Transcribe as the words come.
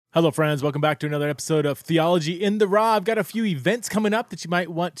Hello, friends. Welcome back to another episode of Theology in the Raw. I've got a few events coming up that you might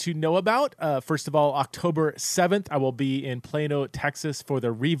want to know about. First of all, October 7th, I will be in Plano, Texas for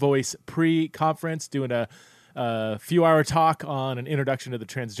the Revoice pre-conference, doing a few-hour talk on an introduction to the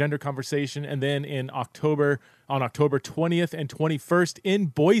transgender conversation. And then on October 20th and 21st in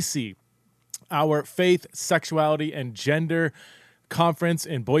Boise, our Faith, Sexuality, and Gender conference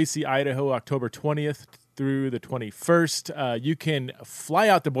in Boise, Idaho, October 20th through the 21st. You can fly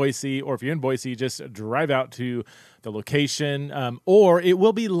out to Boise, or if you're in Boise, just drive out to the location, or it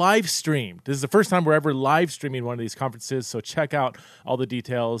will be live streamed. This is the first time we're ever live streaming one of these conferences, so check out all the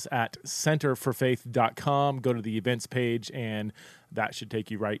details at centerforfaith.com. Go to the events page, and that should take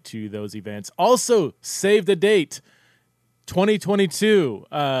you right to those events. Also, save the date, 2022,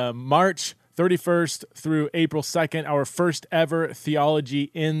 March 31st through April 2nd, our first ever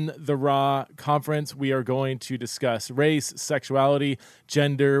Theology in the Raw conference. We are going to discuss race, sexuality,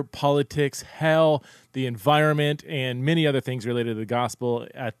 gender, politics, hell, the environment, and many other things related to the gospel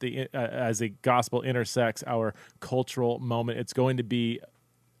as the gospel intersects our cultural moment. It's going to be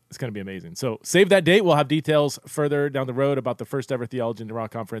amazing. So save that date. We'll have details further down the road about the first ever Theology in the Raw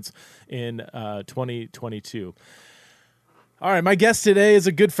conference in 2022. All right, my guest today is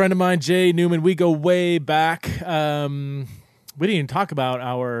a good friend of mine, Jay Newman. We go way back. We didn't even talk about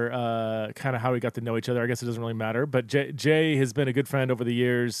our kind of how we got to know each other. I guess it doesn't really matter. But Jay has been a good friend over the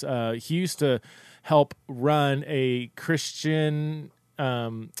years. He used to help run a Christian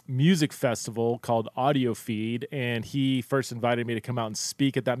music festival called Audio Feed, and he first invited me to come out and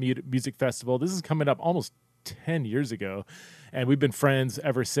speak at that music festival. This is coming up almost 10 years ago, and we've been friends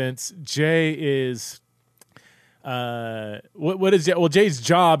ever since. Jay is... what is Jay's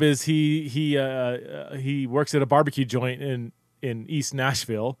job is he works at a barbecue joint in East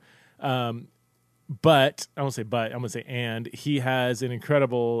Nashville. But I'm gonna say and he has an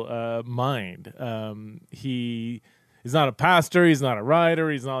incredible mind. He is not a pastor, he's not a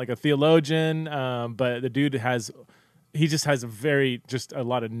writer, he's not like a theologian, but the dude has a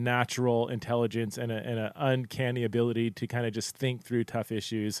lot of natural intelligence and an uncanny ability to kind of just think through tough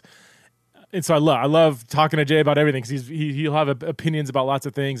issues. And so I love talking to Jay about everything, because he'll have opinions about lots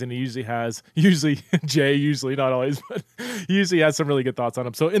of things, and he usually not always, but he usually has some really good thoughts on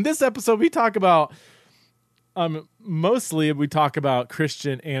them. So in this episode, we talk about mostly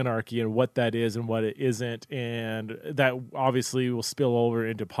Christian anarchy and what that is and what it isn't, and that obviously will spill over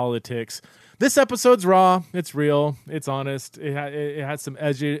into politics. This episode's raw, it's real, it's honest. It has some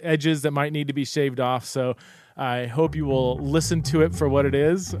edges that might need to be shaved off. So I hope you will listen to it for what it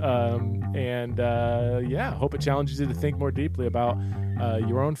is, and hope it challenges you to think more deeply about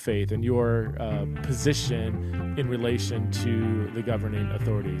your own faith and your position in relation to the governing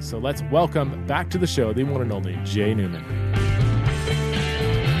authorities. So let's welcome back to the show the one and only Jay Newman.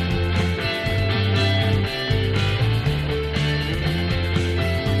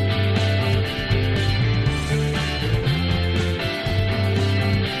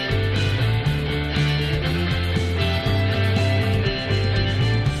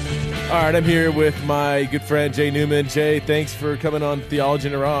 All right, I'm here with my good friend, Jay Newman. Jay, thanks for coming on Theology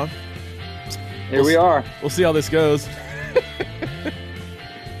in the Raw. Here we are. We'll see how this goes.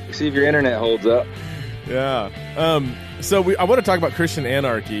 See if your internet holds up. Yeah. I want to talk about Christian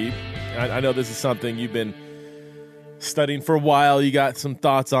anarchy. I know this is something you've been studying for a while. You got some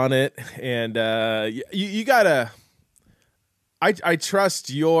thoughts on it. And you got to... I trust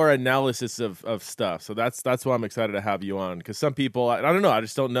your analysis of stuff. So that's why I'm excited to have you on. Because some people, I don't know, I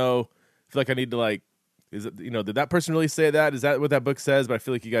just don't know. I feel like I need to is it, did that person really say that? Is that what that book says? But I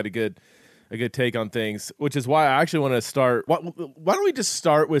feel like you got a good take on things, which is why I actually want to start. Why don't we just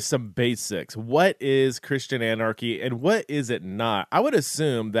start with some basics? What is Christian anarchy and what is it not? I would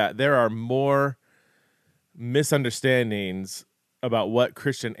assume that there are more misunderstandings about what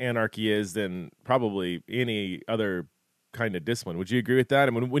Christian anarchy is than probably any other kind of discipline. Would you agree with that?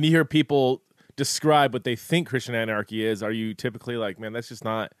 I mean, when you hear people describe what they think Christian anarchy is, are you typically like, man, that's just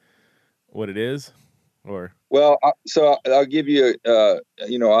not what it is? Or so I'll give you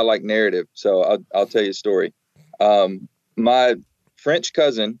I like narrative, so I'll tell you a story. My French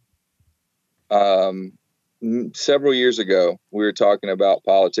cousin, several years ago, we were talking about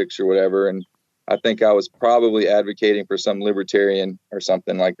politics or whatever, and I think I was probably advocating for some libertarian or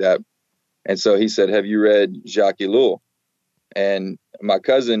something like that. And so he said, "Have you read Jacques Ellul?" And my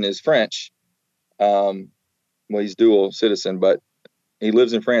cousin is French. He's dual citizen, but he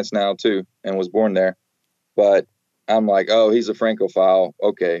lives in France now too, and was born there. But I'm like, oh, he's a Francophile.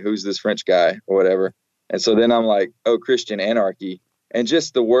 Okay, who's this French guy or whatever? And so then I'm like, oh, Christian anarchy. And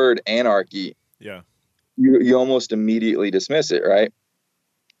just the word anarchy, yeah, you almost immediately dismiss it, right?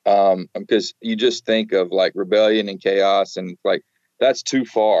 Because you just think of like rebellion and chaos, and like that's too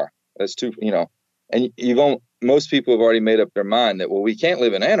far. That's too, and most people have already made up their mind that, well, we can't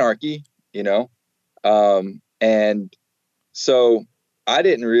live in anarchy, and so I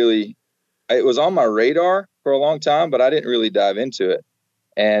didn't really. It was on my radar for a long time, but I didn't really dive into it.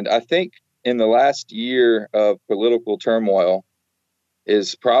 And I think in the last year of political turmoil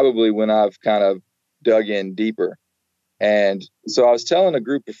is probably when I've kind of dug in deeper. And so I was telling a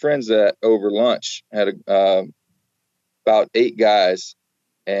group of friends that over lunch, had about 8 guys,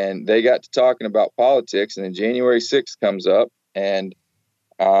 and they got to talking about politics. And then January 6th comes up, and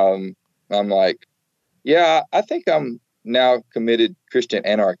I'm like, yeah, I think I'm now committed Christian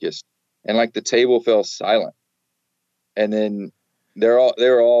anarchist. And like the table fell silent. And then they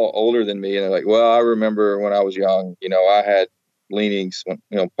were all older than me, and they're like, well, I remember when I was young, I had leanings,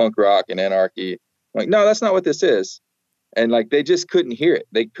 punk rock and anarchy. I'm like, no, that's not what this is. And like, they just couldn't hear it.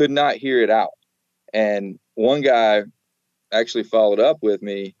 They could not hear it out. And one guy actually followed up with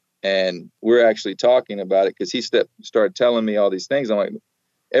me, and we're actually talking about it, because he started telling me all these things. I'm like,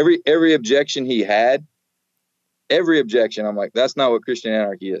 every objection he had, I'm like, that's not what Christian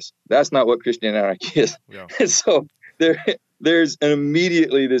anarchy is. That's not what Christian anarchy is. Yeah. And so there's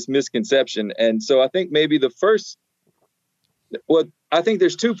immediately this misconception. And so I think maybe I think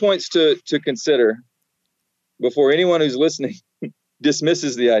there's 2 points to consider before anyone who's listening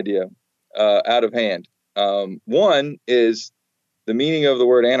dismisses the idea out of hand. One is the meaning of the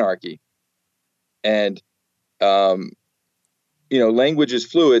word anarchy. And, language is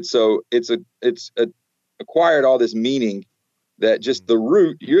fluid. So it's acquired all this meaning that just the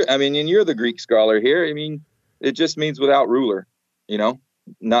root, and you're the Greek scholar here. I mean, it just means without ruler,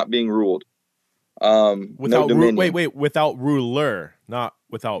 not being ruled. Without no dominion. Without ruler, not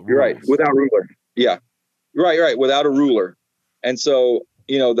without rules. You're right, without ruler. Yeah, right, without a ruler. And so,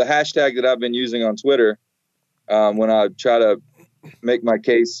 the hashtag that I've been using on Twitter, when I try to make my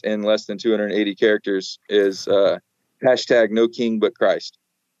case in less than 280 characters, is hashtag no king but Christ.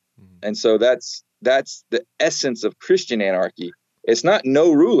 Mm-hmm. And so that's the essence of Christian anarchy. It's not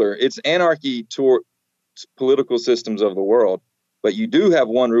no ruler. It's anarchy toward political systems of the world. But you do have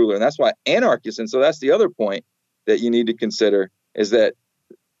one ruler, and that's why anarchists. And so that's the other point that you need to consider, is that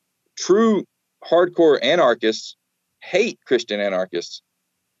true hardcore anarchists hate Christian anarchists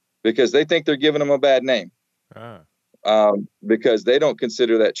because they think they're giving them a bad name. Because they don't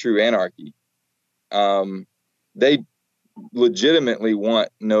consider that true anarchy. They legitimately want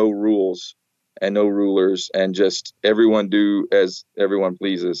no rules and no rulers, and just everyone do as everyone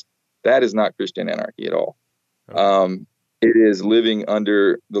pleases. That is not Christian anarchy at all. Okay. It is living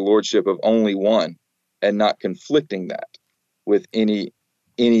under the lordship of only one, and not conflicting that with any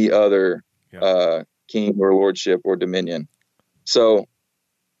other king or lordship or dominion. So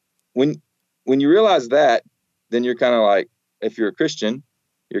when you realize that, then you're kind of like, if you're a Christian,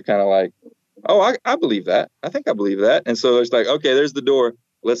 you're kind of like, oh, I believe that. I think I believe that. And so it's like, okay, there's the door.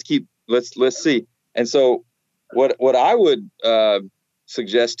 Let's see. And so what I would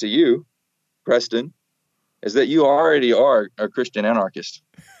suggest to you, Preston, is that you already are a Christian anarchist.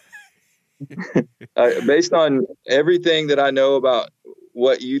 Based on everything that I know about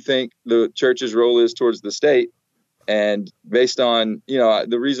what you think the church's role is towards the state, and based on,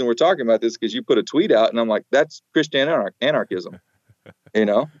 the reason we're talking about this, because you put a tweet out, and I'm like, that's Christian anarchism,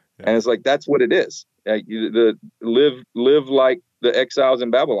 and it's like, that's what it is. Live like the exiles in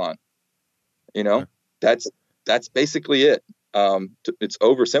Babylon. That's basically it. It's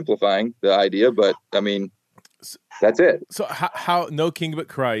oversimplifying the idea, but I mean, that's it. So how no king but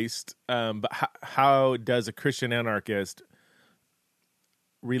Christ, but how does a Christian anarchist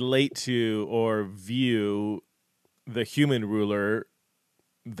relate to or view the human ruler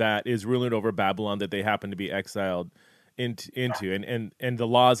that is ruling over Babylon that they happen to be exiled into and the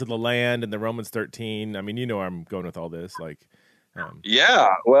laws of the land and the Romans 13? I mean, where I'm going with all this. Yeah,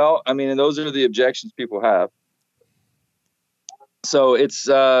 well, I mean, and those are the objections people have. So it's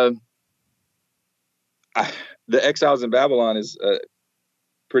the exiles in Babylon is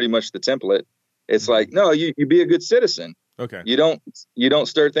pretty much the template. It's like, no, you be a good citizen. Okay. You don't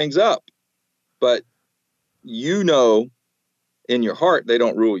stir things up, but in your heart they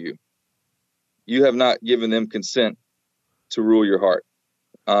don't rule you. You have not given them consent to rule your heart.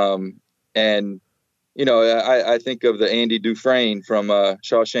 And I think of the Andy Dufresne from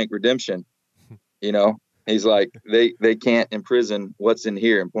Shawshank Redemption. He's like, they can't imprison what's in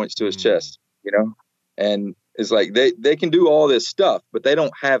here, and points to his chest. And it's like they can do all this stuff, but they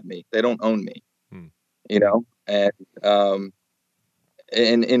don't have me. They don't own me. And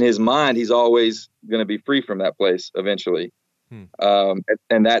in his mind, he's always going to be free from that place eventually.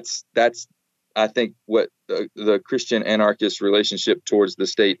 And that's I think what the Christian anarchist relationship towards the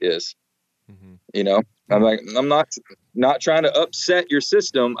state is. You know, I'm like, I'm not trying to upset your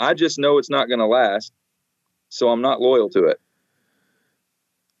system. I just know it's not going to last, so I'm not loyal to it.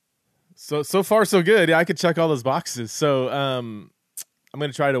 So far so good. Yeah, I could check all those boxes. So I'm going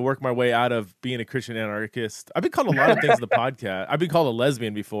to try to work my way out of being a Christian anarchist. I've been called a lot of things in the podcast. I've been called a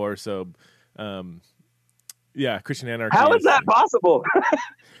lesbian before. So yeah, Christian anarchist. How is that possible?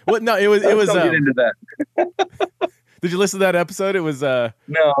 Well, no, it was. Don't get into that. Did you listen to that episode? It was no,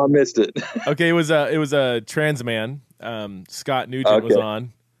 I missed it. Okay, it was a trans man. Scott Nugent was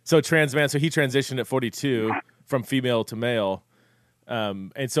on. So trans man. So he transitioned at 42 from female to male.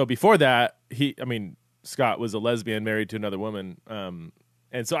 And so before that, Scott was a lesbian married to another woman. And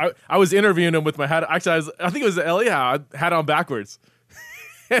so I was interviewing him with my hat. Actually, I think it was Ellie hat on backwards.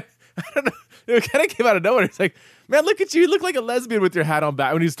 I don't know. It kind of came out of nowhere. It's like, man, look at you. You look like a lesbian with your hat on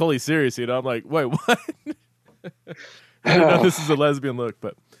back. When he's totally serious, you know. I'm like, wait, what? I don't know if this is a lesbian look,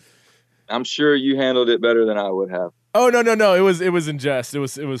 but I'm sure you handled it better than I would have. Oh no! It was in jest. It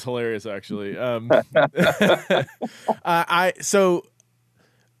was hilarious actually. So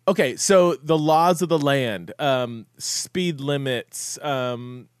the laws of the land, speed limits,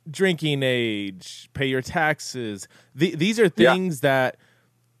 drinking age, pay your taxes. These are things that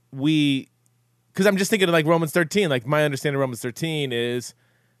because I'm just thinking of like Romans 13. Like my understanding of Romans 13 is,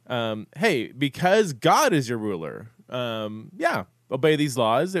 hey, because God is your ruler, obey these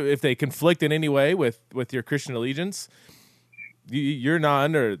laws. If they conflict in any way with your Christian allegiance, you're not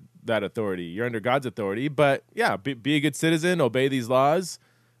under that authority. You're under God's authority. But yeah, be a good citizen, obey these laws.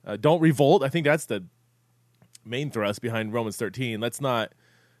 Don't revolt. I think that's the main thrust behind Romans 13. Let's not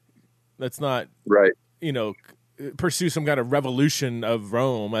right. Pursue some kind of revolution of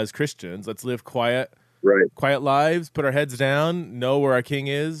Rome as Christians. Let's live quiet lives, put our heads down, know where our king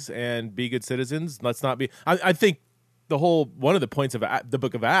is, and be good citizens. Let's not be. I think one of the points of the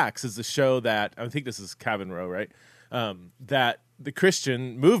book of Acts is to show that, I think this is Kavanaugh, right? That the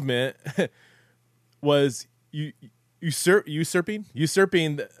Christian movement was usurping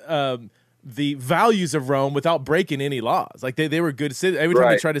the values of Rome without breaking any laws. Like they were good citizens. Every time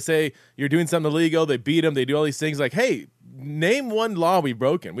they try to say you're doing something illegal, they beat them. They do all these things like, hey, name one law we've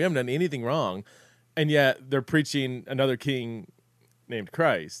broken. We haven't done anything wrong. And yet they're preaching another king named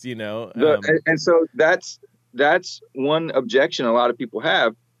Christ, and so that's one objection a lot of people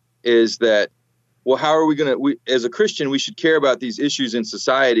have is that, well, how are we as a Christian, we should care about these issues in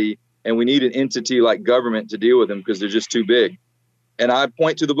society, and we need an entity like government to deal with them because they're just too big. And I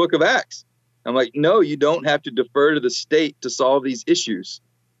point to the book of Acts. I'm like, no, you don't have to defer to the state to solve these issues.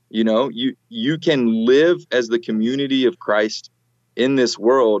 You can live as the community of Christ in this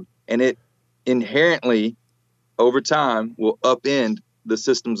world, and it inherently over time will upend the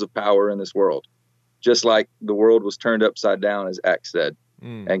systems of power in this world, just like the world was turned upside down, as Acts said,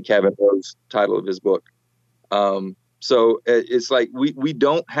 and Kavanaugh's title of his book. So it's like we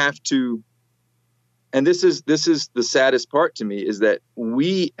don't have to. And this is the saddest part to me, is that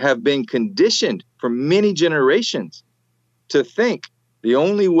we have been conditioned for many generations to think the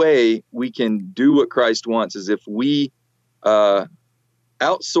only way we can do what Christ wants is if we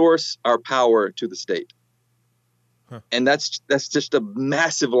outsource our power to the state. And that's just a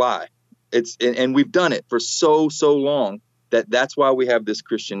massive lie. And we've done it for so long that's why we have this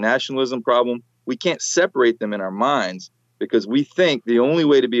Christian nationalism problem. We can't separate them in our minds because we think the only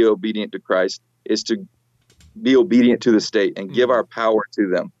way to be obedient to Christ is to be obedient to the state and give our power to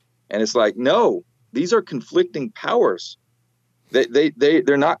them. And it's like, no, these are conflicting powers.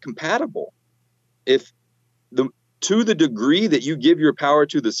 They're not compatible. To the degree that you give your power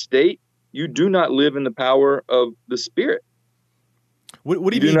to the state, you do not live in the power of the Spirit.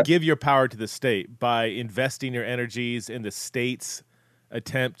 What do you mean give your power to the state? By investing your energies in the state's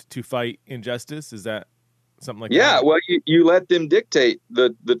attempt to fight injustice? Is that something like that? Yeah, well, you let them dictate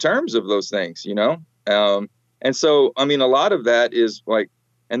the terms of those things, And so, a lot of that is like,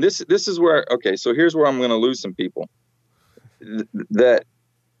 and this is where, so here's where I'm going to lose some people. That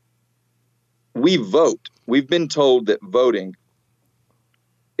we vote. We've been told that voting,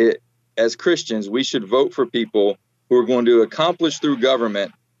 as Christians, we should vote for people who are going to accomplish through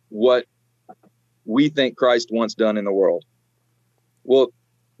government what we think Christ wants done in the world. Well,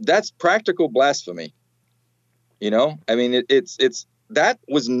 that's practical blasphemy. It's that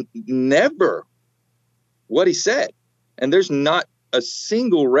was never what he said. And there's not a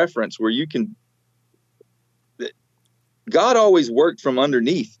single reference where you can. God always worked from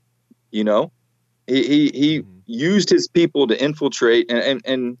underneath, He used his people to infiltrate.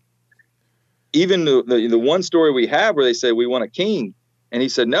 And even the one story we have where they say we want a king, and he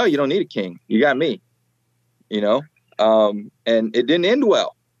said, no, you don't need a king. You got me, and it didn't end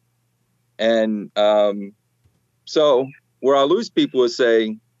well. And so where I lose people is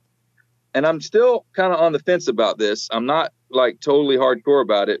saying, and I'm still kind of on the fence about this. I'm not like totally hardcore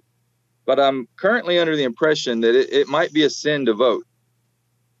about it, but I'm currently under the impression that it might be a sin to vote.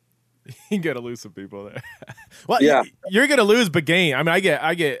 You got to lose some people there. Well, yeah, you're going to lose, but gain. I mean,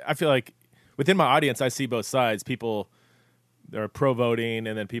 I feel like within my audience, I see both sides. People that are pro voting,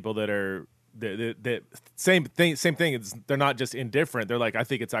 and then people that are the same thing. It's, they're not just indifferent. They're like, I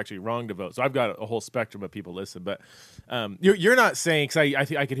think it's actually wrong to vote. So I've got a whole spectrum of people listen. But you're not saying,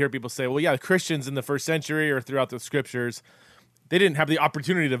 because I could hear people say, well, yeah, Christians in the first century or throughout the scriptures, they didn't have the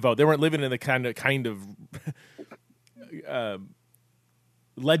opportunity to vote. They weren't living in the kind of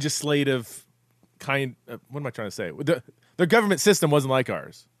legislative kind of, what am I trying to say? Their government system wasn't like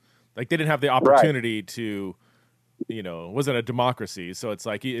ours. Like, they didn't have the opportunity to, it wasn't a democracy. So it's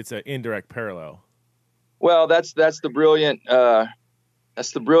like, it's an indirect parallel. Well, that's the brilliant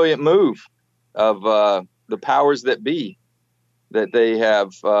move of the powers that be, that they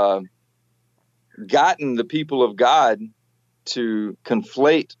have gotten the people of God to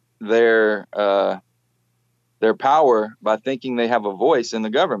conflate their power by thinking they have a voice in the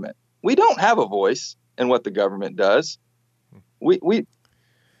government. We don't have a voice in what the government does. We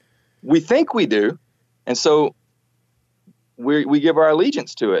think we do, and so we give our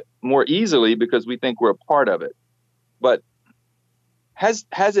allegiance to it more easily because we think we're a part of it. But has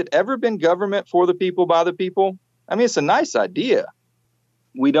it ever been government for the people, by the people? I mean, it's a nice idea.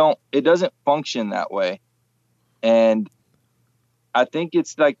 It doesn't function that way. And I think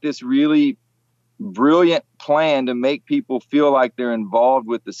it's like this really brilliant plan to make people feel like they're involved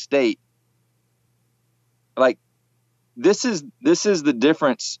with the state. Like, this is the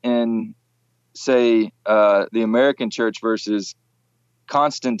difference in, say, the American church versus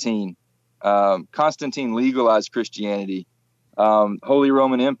Constantine. Constantine legalized Christianity. Holy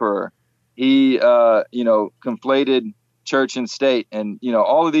Roman Emperor. He, conflated church and state, and,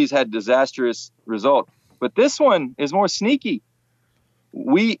 all of these had disastrous results. But this one is more sneaky.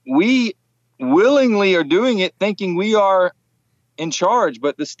 We willingly are doing it thinking we are in charge,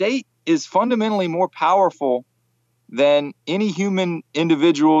 but the state is fundamentally more powerful than any human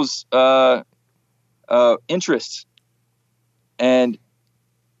individual's interests. And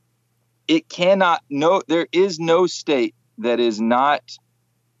there is no state that is not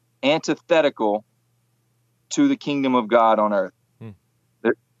antithetical to the kingdom of God on earth.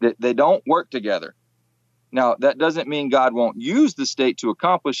 They don't work together. Now, that doesn't mean God won't use the state to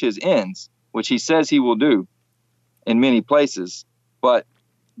accomplish his ends, which he says he will do in many places, but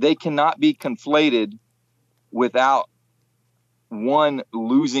they cannot be conflated without one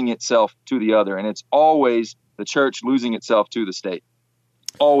losing itself to the other. And it's always the church losing itself to the state.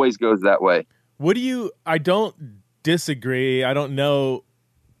 Always goes that way. I don't disagree. I don't know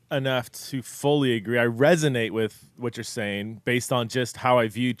enough to fully agree. I resonate with what you're saying based on just how I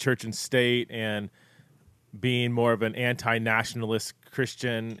view church and state, and being more of an anti-nationalist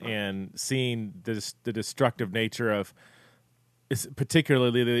Christian, and seeing the destructive nature of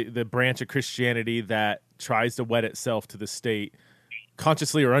particularly the branch of Christianity that tries to wed itself to the state,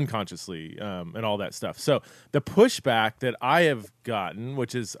 consciously or unconsciously, and all that stuff. So the pushback that I have gotten,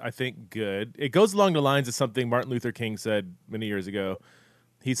 which is, I think, good, it goes along the lines of something Martin Luther King said many years ago.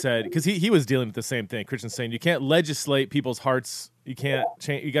 He said, because he was dealing with the same thing, Christians saying, you can't legislate people's hearts. You can't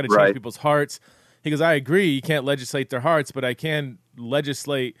change. You got to change people's hearts. He goes, I agree, you can't legislate their hearts, but I can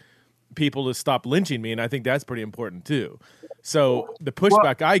legislate people to stop lynching me, and I think that's pretty important too. So the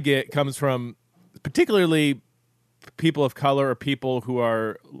pushback I get comes from particularly people of color or people who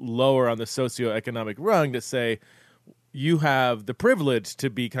are lower on the socioeconomic rung that say, you have the privilege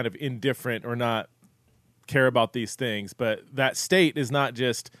to be kind of indifferent or not care about these things, but that state is it's not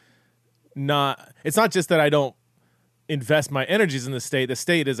just that I don't invest my energies in the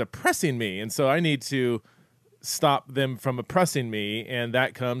state is oppressing me, and so I need to stop them from oppressing me, and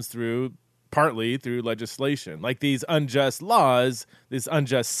that comes partly through legislation. Like, these unjust laws, this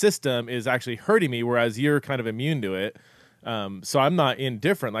unjust system is actually hurting me, whereas you're kind of immune to it. So I'm not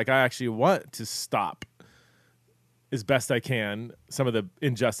indifferent. Like, I actually want to stop as best I can some of the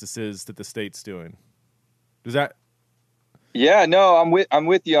injustices that the state's doing. Does that? Yeah, no, I'm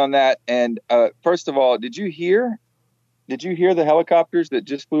with you on that. And first of all, did you hear the helicopters that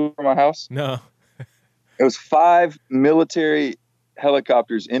just flew over my house? No. It was 5 military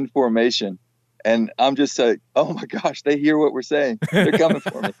helicopters in formation. And I'm just like, oh my gosh, they hear what we're saying. They're coming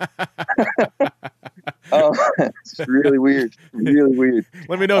for me. It's really weird. Really weird.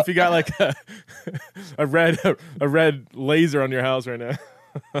 Let me know if you got like a red laser on your house right now.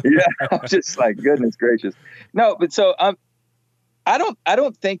 Yeah, I'm just like, goodness gracious. No, but so I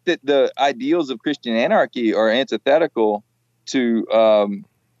don't think that the ideals of Christian anarchy are antithetical to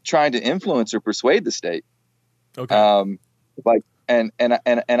trying to influence or persuade the state. Okay. Like, and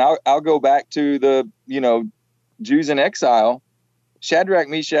I'll go back to the, Jews in exile, Shadrach,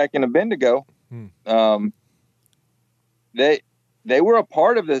 Meshach, and Abednego. They were a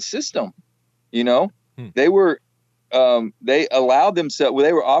part of the system, They were, they allowed themselves,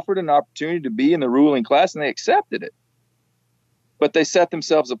 they were offered an opportunity to be in the ruling class, and they accepted it. But they set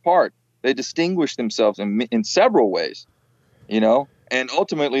themselves apart. They distinguished themselves in several ways, and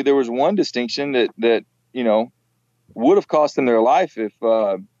ultimately there was one distinction that would have cost them their life if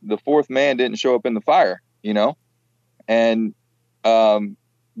the fourth man didn't show up in the fire, and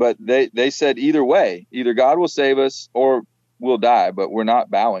but they said either way, either God will save us or we'll die, but we're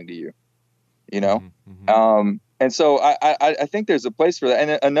not bowing to you, and so I think there's a place for that.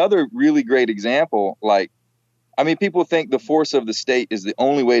 And another really great example, people think the force of the state is the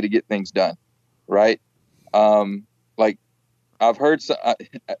only way to get things done, right? I've heard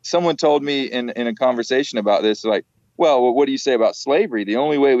someone told me in a conversation about this, well, what do you say about slavery? The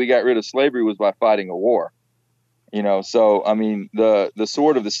only way we got rid of slavery was by fighting a war, So the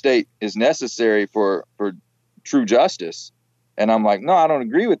sword of the state is necessary for true justice, and I'm like, no, I don't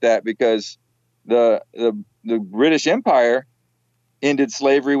agree with that, because the British Empire ended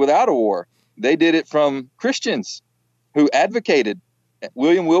slavery without a war. They did it from Christians who advocated,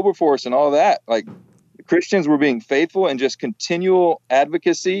 William Wilberforce and all that. Like, the Christians were being faithful, and just continual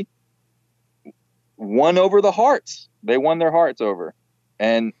advocacy won over the hearts. They won their hearts over.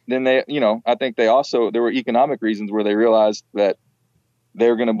 And then they, I think there were economic reasons where they realized that they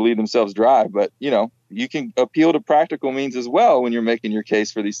were going to bleed themselves dry. But, you can appeal to practical means as well when you're making your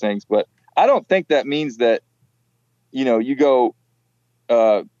case for these things. But I don't think that means that, you go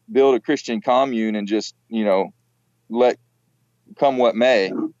build a Christian commune and just, let come what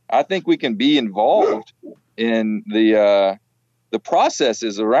may. I think we can be involved in the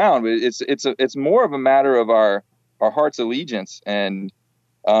processes around. It's more of a matter of our heart's allegiance and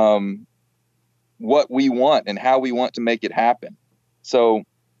what we want and how we want to make it happen. So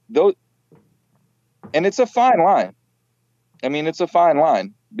and it's a fine line. It's a fine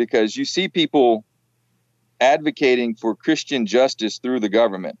line, because you see people advocating for Christian justice through the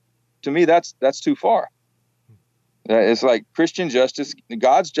government. To me, that's too far. It's like Christian justice,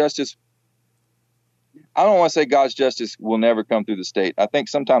 God's justice. I don't want to say God's justice will never come through the state. I think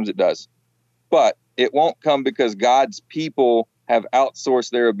sometimes it does, but it won't come because God's people have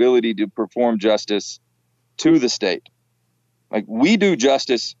outsourced their ability to perform justice to the state. Like, we do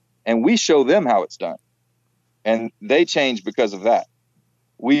justice and we show them how it's done, and they change because of that.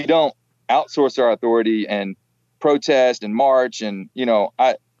 We don't outsource our authority and protest and march. And,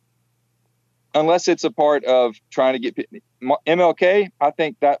 unless it's a part of trying to get MLK, I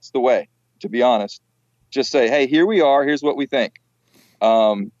think that's the way, to be honest. Just say, hey, here we are. Here's what we think.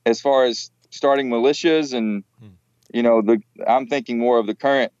 As far as starting militias and, I'm thinking more of the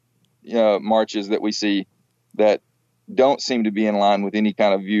current marches that we see that don't seem to be in line with any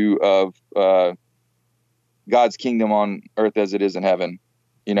kind of view of God's kingdom on earth as it is in heaven.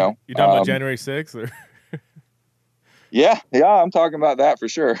 You talking about January 6th? Or? Yeah, I'm talking about that for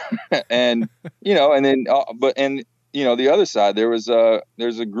sure. And, and then, the other side, there's a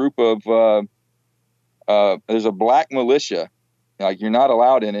group of, there's a black militia. Like, you're not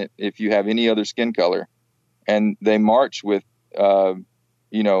allowed in it if you have any other skin color. And they march with,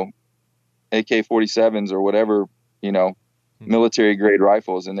 AK-47s or whatever, military grade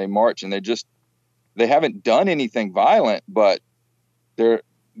rifles. And they march, and they haven't done anything violent, but they're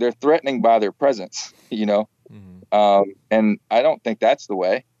threatening by their presence, and I don't think that's the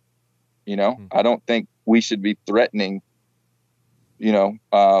way, I don't think we should be threatening,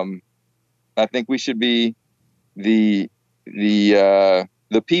 I think we should be the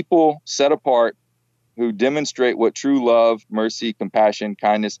people set apart who demonstrate what true love, mercy, compassion,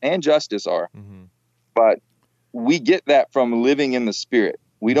 kindness, and justice are. But we get that from living in the Spirit.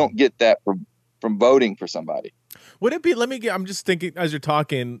 We don't get that from voting for somebody. Would it be, I'm just thinking as you're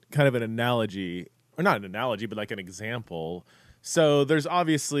talking, kind of an analogy, or not an analogy, but like an example. So there's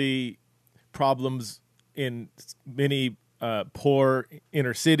obviously problems in many poor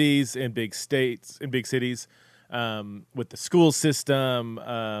inner cities and big states and big cities with the school system,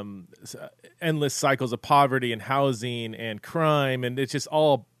 endless cycles of poverty and housing and crime. And it's just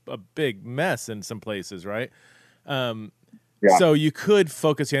all a big mess in some places, right? So you could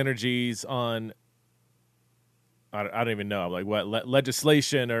focus your energies on I don't even know, like what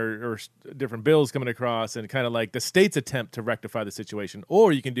legislation or different bills coming across, and kind of like the state's attempt to rectify the situation.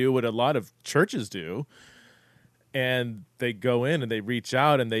 Or you can do what a lot of churches do, and they go in and they reach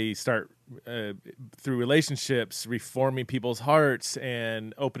out and they start through relationships reforming people's hearts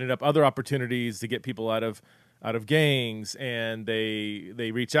and opening up other opportunities to get people out of gangs, and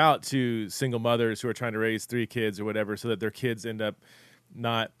they reach out to single mothers who are trying to raise 3 kids or whatever, so that their kids end up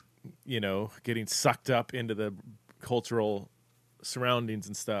not, getting sucked up into the cultural surroundings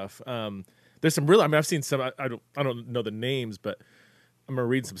and stuff. There's some really, I've seen some, I don't know the names, but I'm going to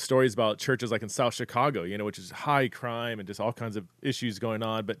read some stories about churches like in South Chicago, which is high crime and just all kinds of issues going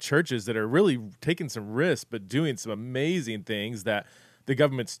on, but churches that are really taking some risks, but doing some amazing things that the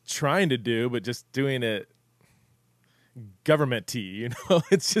government's trying to do, but just doing it government-y,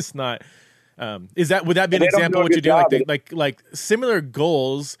 it's just not, would that be an example of what you do? Like similar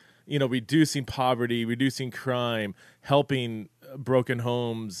goals, reducing poverty, reducing crime, helping broken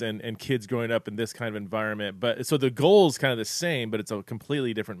homes and kids growing up in this kind of environment. But so the goal is kind of the same, but it's a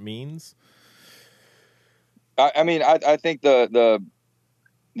completely different means. I think the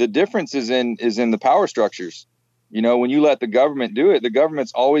difference is in the power structures. When you let the government do it, the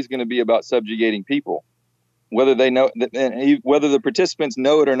government's always going to be about subjugating people, whether they know, whether the participants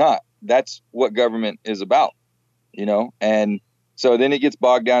know it or not. That's what government is about, and so then it gets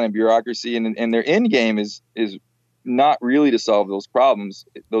bogged down in bureaucracy, and their end game is not really to solve those problems.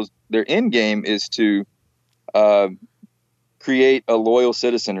 Their end game is to create a loyal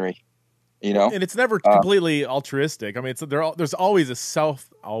citizenry, And it's never completely altruistic. I mean, there's always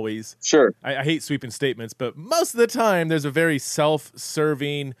always. Sure. I hate sweeping statements, but most of the time there's a very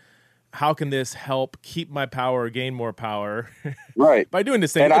self-serving, how can this help keep my power, gain more power? Right. By doing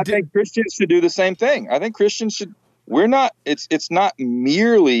this thing. And I think Christians should do the same thing. I think Christians should. It's not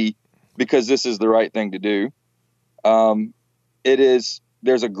merely because this is the right thing to do.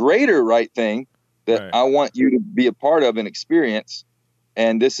 There's a greater right thing that I want you to be a part of and experience.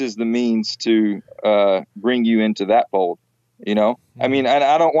 And this is the means to bring you into that fold, Mm-hmm. I mean,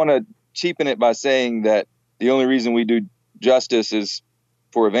 I don't want to cheapen it by saying that the only reason we do justice is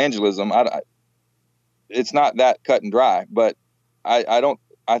for evangelism. It's not that cut and dry, but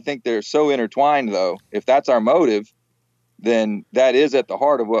I think they're so intertwined, though. If that's our motive, then that is at the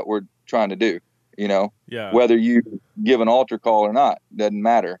heart of what we're trying to do, Yeah. Whether you give an altar call or not, doesn't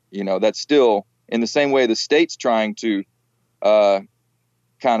matter. That's still in the same way the state's trying to kind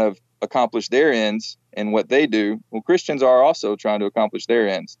of accomplish their ends and what they do. Well, Christians are also trying to accomplish their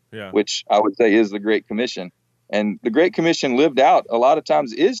ends, which I would say is the Great Commission. And the Great Commission lived out a lot of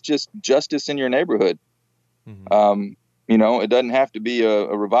times is just justice in your neighborhood. Mm-hmm. It doesn't have to be a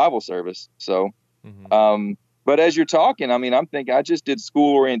revival service. So, mm-hmm. But as you're talking, I'm thinking I just did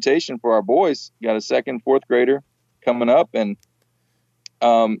school orientation for our boys, got a 2nd, 4th grader coming up, and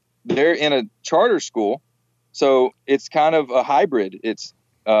they're in a charter school. So it's kind of a hybrid. It's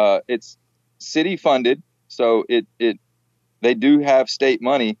city funded. So they do have state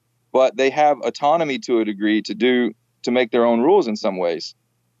money, but they have autonomy to a degree to make their own rules in some ways.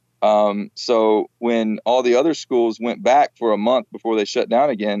 So when all the other schools went back for a month before they shut down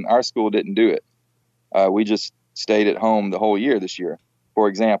again, our school didn't do it. We just stayed at home the whole year this year, for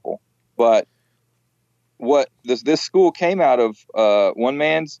example. But what this school came out of one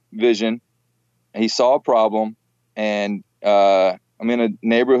man's vision. He saw a problem, and I'm in a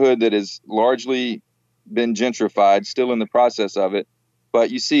neighborhood that has largely been gentrified, still in the process of it.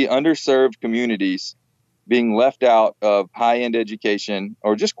 But you see underserved communities being left out of high-end education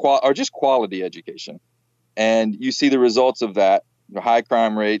or just quality education. And you see the results of that, the high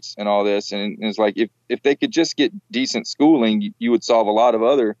crime rates and all this. And it's like, if they could just get decent schooling, you would solve a lot of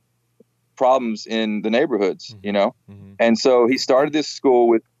other problems in the neighborhoods, Mm-hmm. And so he started this school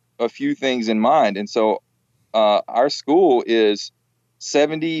with a few things in mind. And so our school is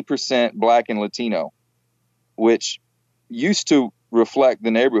 70% Black and Latino, which used to reflect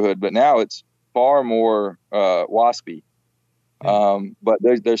the neighborhood, but now it's far more waspy. But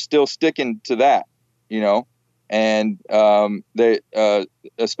they're still sticking to that, and they I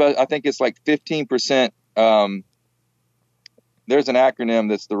think it's like 15%. There's an acronym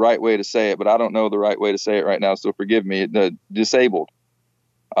that's the right way to say it, but I don't know the right way to say it right now, so forgive me. The disabled,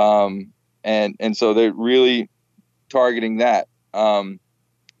 and so they're really targeting that, and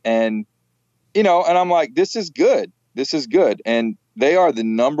I'm like, this is good, and they are the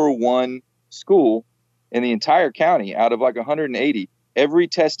number one school in the entire county out of like 180. Every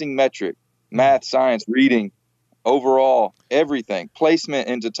testing metric, math, science, reading, overall, everything, placement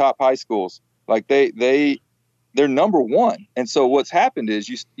into top high schools, like they're number one. And so what's happened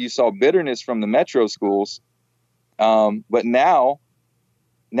is you saw bitterness from the metro schools But now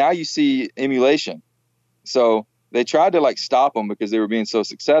you see emulation. So they tried to like stop them because they were being so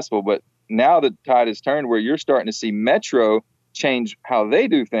successful. But now the tide has turned where you're starting to see Metro change how they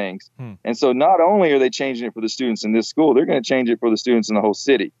do things. And so not only are they changing it for the students in this school, they're going to change it for the students in the whole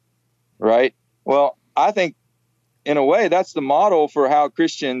city. Right. Well, I think in a way that's the model for how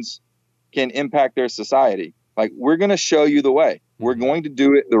Christians can impact their society. Like, we're going to show you the way. We're going to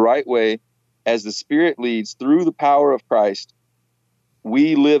do it the right way as the Spirit leads through the power of Christ.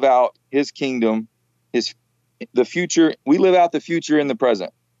 We live out his kingdom, the future. We live out the future in the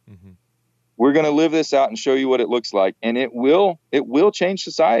present. We're going to live this out and show you what it looks like. And it will change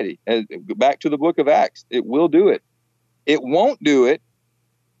society. Back to the book of Acts. It will do it. It won't do it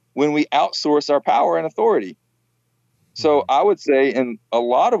when we outsource our power and authority. So I would say in a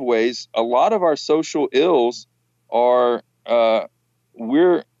lot of ways, a lot of our social ills are,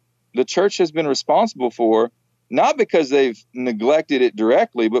 the church has been responsible for, not because they've neglected it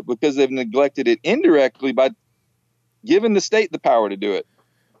directly, but because they've neglected it indirectly by giving the state the power to do it.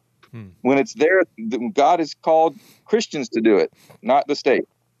 When it's there, God has called Christians to do it, not the state.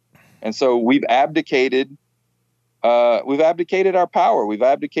 And so we've abdicated our power. We've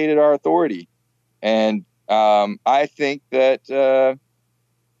abdicated our authority. And I think that,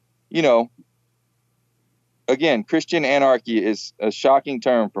 again, Christian anarchy is a shocking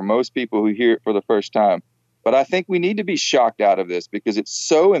term for most people who hear it for the first time. But I think we need to be shocked out of this because it's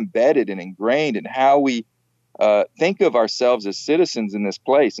so embedded and ingrained in how we think of ourselves as citizens in this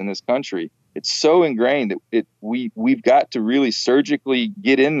place, in this country. It's so ingrained that we've got to really surgically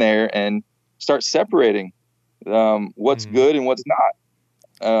get in there and start separating what's good and what's not.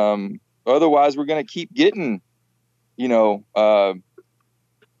 Otherwise, we're going to keep getting, January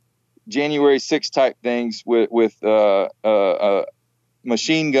 6th type things with a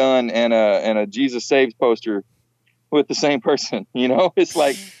machine gun and a Jesus Saves poster with the same person. It's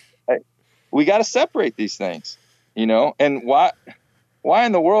like we got to separate these things. And why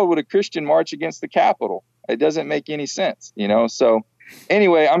in the world would a Christian march against the Capitol? It doesn't make any sense. So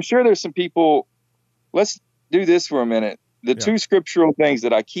anyway, I'm sure there's some people. Let's do this for a minute. The two scriptural things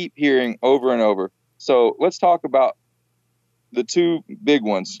that I keep hearing over and over. So let's talk about the two big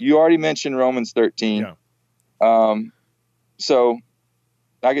ones. You already mentioned Romans 13. Yeah. So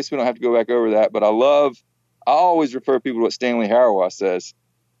I guess we don't have to go back over that, but I always refer people to what Stanley Hauerwas says,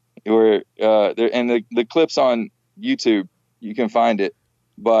 where the clips on YouTube, you can find it.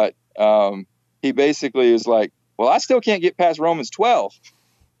 But he basically is like, well, I still can't get past Romans 12,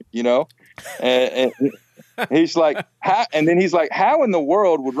 and he's like, how? And then he's like, how in the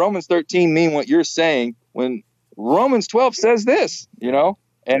world would Romans 13 mean what you're saying when Romans 12 says this,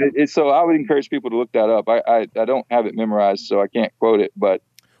 And so I would encourage people to look that up. I don't have it memorized, so I can't quote it. But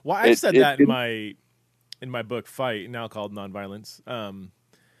I've said that in my book Fight, now called Nonviolence.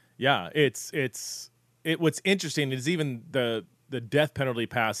 What's interesting is even the death penalty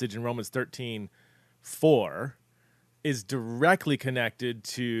passage in Romans 13:4 is directly connected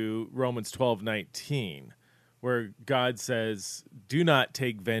to Romans 12:19, where God says, "Do not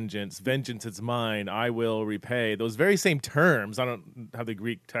take vengeance. Vengeance is mine. I will repay." Those very same terms. I don't have the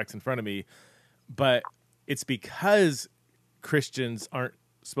Greek text in front of me, but it's because Christians aren't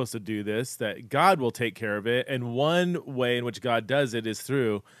supposed to do this that God will take care of it. And one way in which God does it is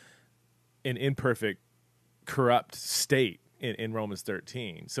through an imperfect, corrupt state in Romans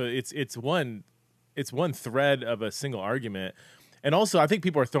 13. So it's one thread of a single argument. And also, I think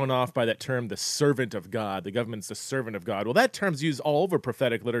people are thrown off by that term, the servant of God. The government's the servant of God. Well, that term's used all over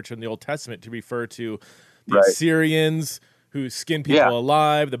prophetic literature in the Old Testament to refer to the Assyrians who skinned people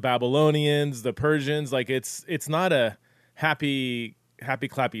alive, the Babylonians, the Persians. Like it's not a happy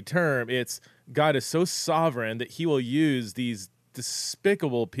clappy term. It's God is so sovereign that he will use these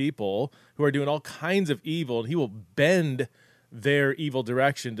despicable people who are doing all kinds of evil, and he will bend their evil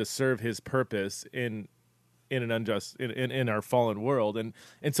direction to serve his purpose in an unjust in our fallen world. And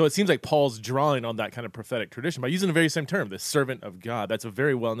so it seems like Paul's drawing on that kind of prophetic tradition by using the very same term, the servant of God. That's a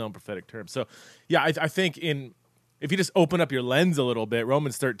very well-known prophetic term. So yeah, I think if you just open up your lens a little bit,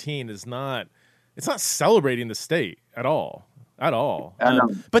 Romans 13 it's not celebrating the state at all.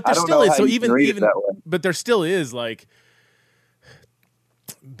 But there still is, so even but there still is like,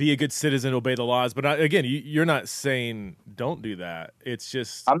 be a good citizen, obey the laws. But again, you're not saying don't do that. It's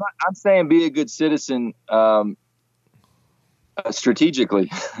just I'm saying be a good citizen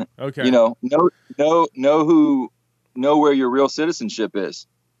strategically. Okay. Know where your real citizenship is,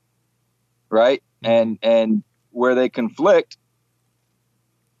 right? And where they conflict.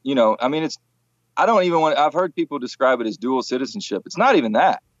 I've heard people describe it as dual citizenship. It's not even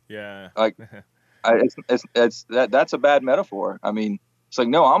that. Yeah. Like That's a bad metaphor. I mean, it's like,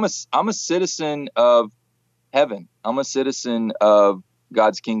 no, I'm a citizen of heaven. I'm a citizen of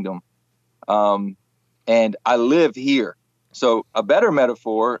God's kingdom. And I live here. So a better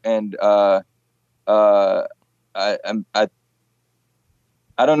metaphor, and I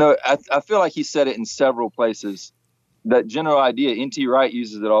don't know. I feel like he said it in several places. That general idea, N.T. Wright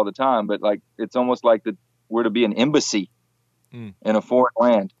uses it all the time, but like it's almost like we're to be an embassy in a foreign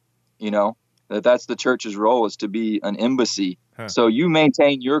land. You know, that's the church's role, is to be an embassy. Huh. So you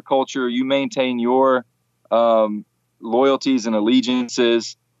maintain your culture, you maintain your loyalties and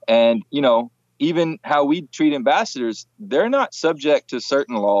allegiances, and you know, even how we treat ambassadors, they're not subject to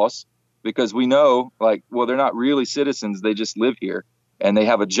certain laws, because we know, like, well, they're not really citizens. They just live here and they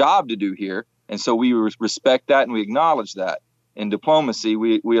have a job to do here. And so we respect that and we acknowledge that. In diplomacy,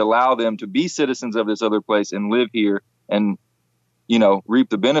 we allow them to be citizens of this other place and live here and, you know, reap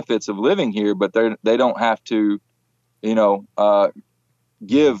the benefits of living here, but they don't have to, you know,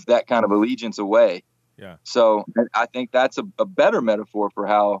 give that kind of allegiance away. Yeah. So I think that's a better metaphor for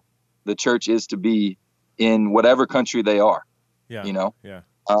how the church is to be in whatever country they are. Yeah. You know? Yeah.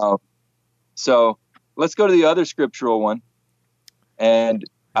 So let's go to the other scriptural one. And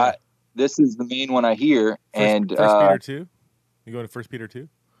this is the main one I hear. First Peter 2? You going to 1 Peter 2?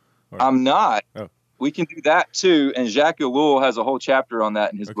 I'm not. Oh. We can do that too. And Jacques Ellul has a whole chapter on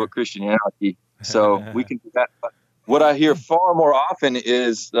that in his book, Christian Anarchy. So we can do that. But what I hear far more often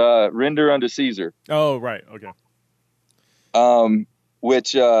is render unto Caesar. Oh, right. Okay.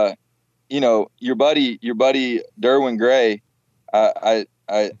 Which, you know, your buddy Derwin Gray, I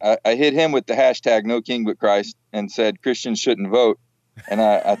hit him with the hashtag no king but Christ and said Christians shouldn't vote. And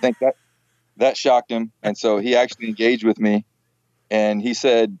I think that shocked him. And so he actually engaged with me and he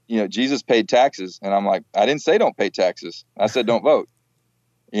said, you know, Jesus paid taxes. And I'm like, I didn't say don't pay taxes. I said, don't vote,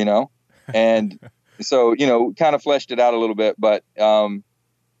 you know? And so, you know, kind of fleshed it out a little bit, but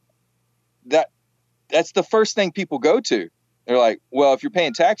that's the first thing people go to. They're like, well, if you're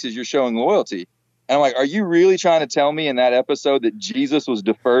paying taxes, you're showing loyalty. And I'm like, are you really trying to tell me in that episode that Jesus was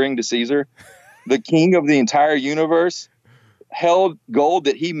deferring to Caesar? The king of the entire universe held gold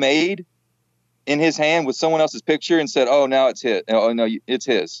that he made in his hand with someone else's picture and said, oh, now it's his. Oh, no, it's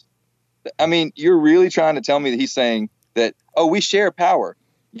his. I mean, you're really trying to tell me that he's saying that, oh, we share power.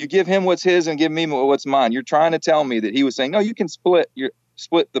 You give him what's his and give me what's mine. You're trying to tell me that he was saying, no, you can split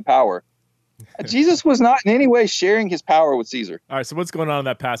the power. Jesus was not in any way sharing his power with Caesar. All right, so what's going on in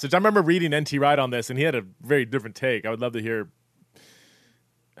that passage? I remember reading N.T. Wright on this, and he had a very different take. I would love to hear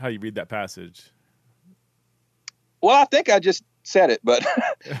how you read that passage. Well, I think I just said it, but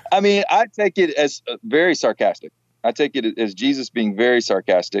I mean, I take it as very sarcastic. I take it as Jesus being very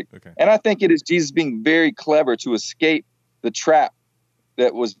sarcastic. Okay. And I think it is Jesus being very clever to escape the trap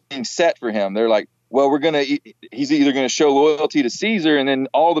that was being set for him. They're like, well, he's either going to show loyalty to Caesar and then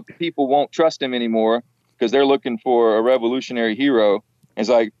all the people won't trust him anymore because they're looking for a revolutionary hero. It's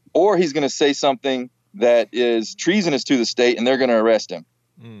like, or he's going to say something that is treasonous to the state and they're going to arrest him.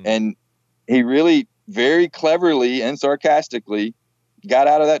 And he really very cleverly and sarcastically got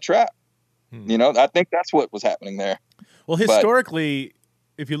out of that trap. You know, I think that's what was happening there. Well, historically,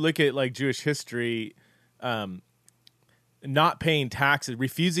 if you look at like Jewish history, not paying taxes,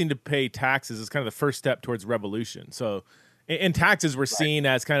 refusing to pay taxes is kind of the first step towards revolution. So, and taxes were seen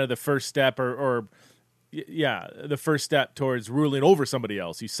as kind of the first step the first step towards ruling over somebody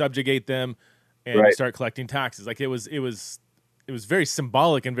else. You subjugate them and you start collecting taxes. Like it was very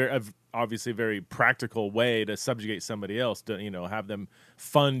symbolic and very, obviously very practical way to subjugate somebody else, to, you know, have them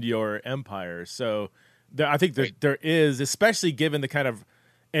fund your empire. So I think there is, especially given the kind of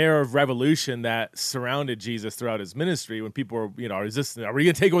era of revolution that surrounded Jesus throughout his ministry, when people were, you know, resisting. Are we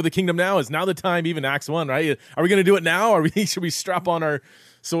going to take over the kingdom now? Is now the time? Even Acts 1, right? Are we going to do it now? Should we strap on our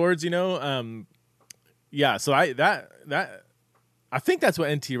swords? You know, So I think that's what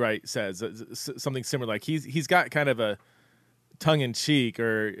N.T. Wright says. Something similar. Like he's got kind of a tongue in cheek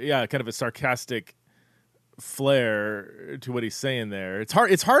or kind of a sarcastic flair to what he's saying there. It's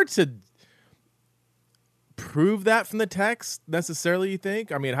hard to prove that from the text necessarily, you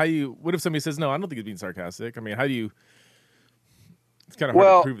think? I mean, what if somebody says, no, I don't think he's being sarcastic? I mean, it's kind of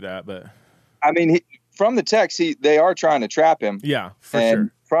hard to prove that, but I mean, from the text, they are trying to trap him. Yeah, for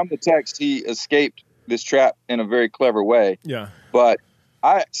sure. From the text, he escaped this trap in a very clever way. Yeah. But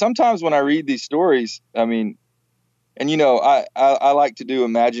sometimes when I read these stories, I mean, and you know, I like to do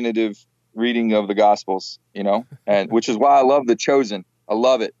imaginative reading of the Gospels, you know, and which is why I love The Chosen. I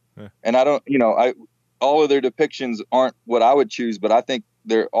love it. Yeah. And I don't, you know, all of their depictions aren't what I would choose, but I think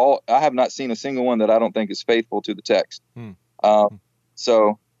I have not seen a single one that I don't think is faithful to the text.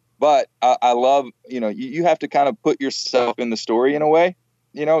 So But I love, you have to kind of put yourself in the story in a way,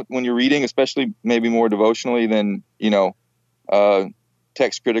 when you're reading, especially maybe more devotionally than,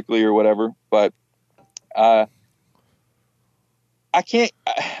 text critically or whatever. But I can't,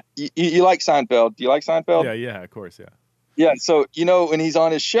 you like Seinfeld. Do you like Seinfeld? Yeah, of course. Yeah. Yeah. So, when he's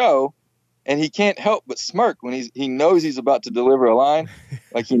on his show and he can't help but smirk when he knows he's about to deliver a line,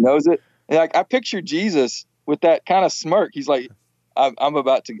 like he knows it. And like, I picture Jesus with that kind of smirk. He's like, I'm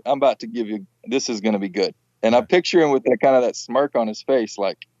about to give you, this is going to be good. And I picture him with that smirk on his face.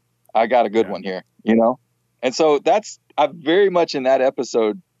 Like, I got a good one here, And so I very much in that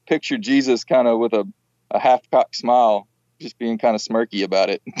episode pictured Jesus kind of with a half-cocked smile, just being kind of smirky about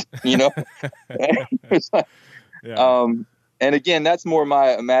it, and again, that's more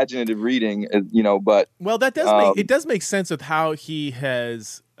my imaginative reading, but. Well, that does make sense with how he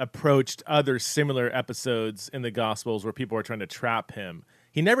has approached other similar episodes in the Gospels where people are trying to trap him.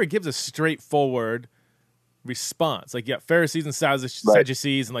 He never gives a straightforward response. Like, Pharisees and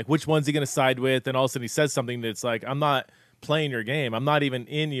Sadducees, and like, which one's he going to side with? And all of a sudden he says something that's like, I'm not playing your game. I'm not even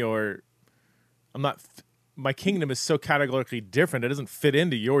my kingdom is so categorically different. It doesn't fit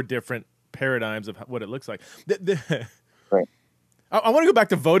into your different paradigms of what it looks like. Right. I want to go back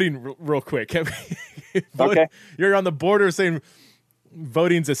to voting real quick. Okay. You're on the border saying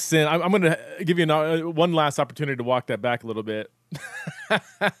voting's a sin. I'm going to give you one last opportunity to walk that back a little bit.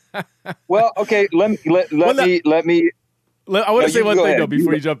 Well, okay. Let me. I want to say one thing though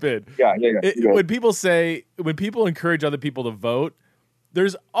before you jump in. Yeah. When people encourage other people to vote,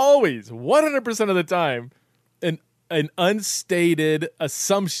 there's always 100% of the time an unstated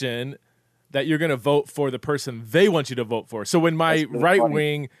assumption that you're going to vote for the person they want you to vote for. So when my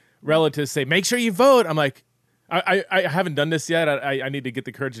right-wing relatives say, make sure you vote, I'm like, I haven't done this yet. I need to get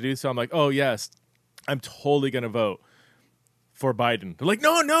the courage to do so. I'm like, oh, yes, I'm totally going to vote for Biden. They're like,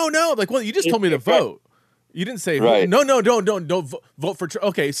 no. I'm like, well, you just told me to vote. You didn't say, right. No, don't vote for Trump.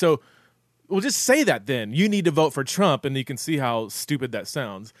 Okay, so we'll just say that then. You need to vote for Trump, and you can see how stupid that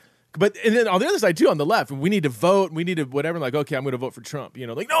sounds. But and then on the other side too, on the left, we need to vote. We need to whatever. I'm like, okay, I'm going to vote for Trump.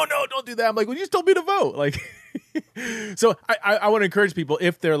 Like, no, don't do that. I'm like, well, you just told me to vote. Like, so I want to encourage people,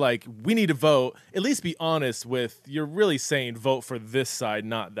 if they're like, we need to vote, at least be honest with, you're really saying vote for this side,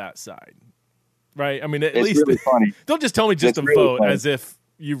 not that side, right? I mean, at least really funny. Don't just tell me just to really vote funny. as if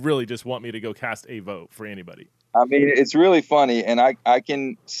you really just want me to go cast a vote for anybody. I mean, it's really funny, and I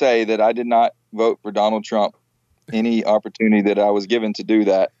can say that I did not vote for Donald Trump any opportunity that I was given to do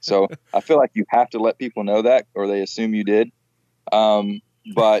that. So I feel like you have to let people know that, or they assume you did. But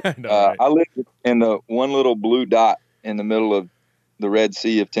right. I lived in the one little blue dot in the middle of the Red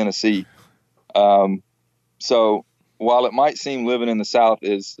Sea of Tennessee. So while it might seem living in the South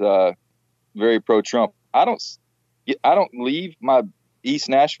is very pro-Trump, I don't leave my East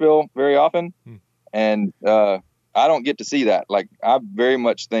Nashville very often, and I don't get to see that. Like, I very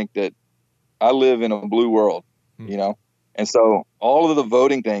much think that I live in a blue world. And so all of the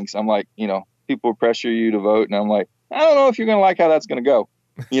voting things, I'm like, people pressure you to vote. And I'm like, I don't know if you're going to like how that's going to go,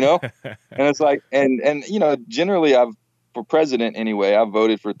 and it's like, and generally for president anyway, I've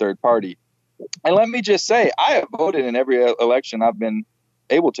voted for third party. And let me just say, I have voted in every election I've been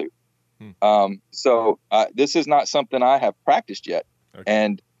able to. So this is not something I have practiced yet. Okay.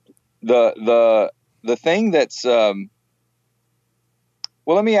 And the thing that's, well,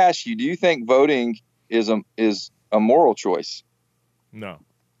 let me ask you, do you think voting is a moral choice? No.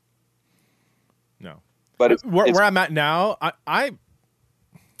 But where I'm at now, I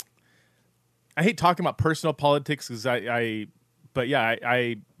hate talking about personal politics because I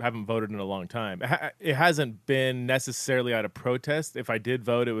haven't voted in a long time. It hasn't been necessarily out of protest. If I did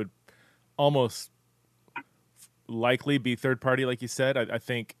vote, it would almost likely be third party, like you said. I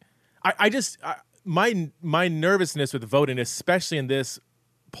think my nervousness with voting, especially in this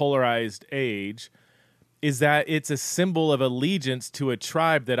polarized age, is that it's a symbol of allegiance to a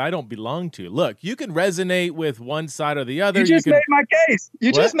tribe that I don't belong to. Look, you can resonate with one side or the other. You just made my case.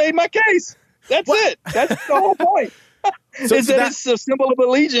 Just made my case. That's it. That's the whole point. It's a symbol of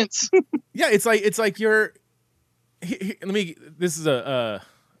allegiance. Yeah, it's like you're. This is an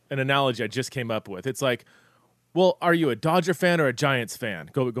analogy I just came up with. It's like, well, are you a Dodger fan or a Giants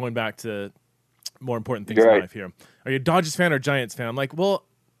fan? Going back to more important things in life here. Are you a Dodgers fan or a Giants fan? I'm like, well,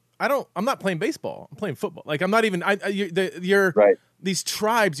 I'm not playing baseball. I'm playing football. Like, I'm not even. You're right. These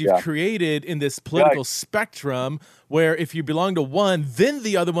tribes you've created in this political spectrum, where if you belong to one, then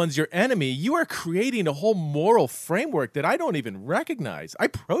the other one's your enemy. You are creating a whole moral framework that I don't even recognize. I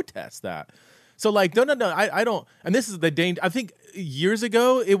protest that. So like, no. I don't. And this is the danger. I think years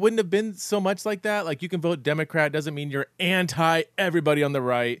ago it wouldn't have been so much like that. Like you can vote Democrat doesn't mean you're anti everybody on the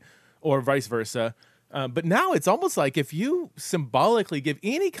right, or vice versa. But now it's almost like if you symbolically give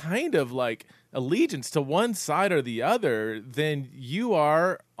any kind of like allegiance to one side or the other, then you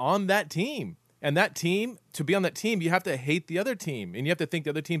are on that team. And that team, to be on that team, you have to hate the other team. And you have to think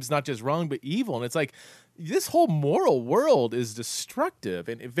the other team's not just wrong, but evil. And it's like this whole moral world is destructive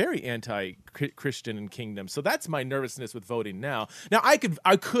and very anti-Christian and kingdom. So that's my nervousness with voting now. Now, I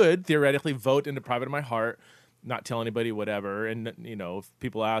could theoretically vote in the private of my heart, not tell anybody whatever. And, you know, if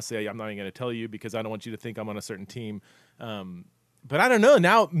people ask, say, I'm not even going to tell you because I don't want you to think I'm on a certain team. But I don't know.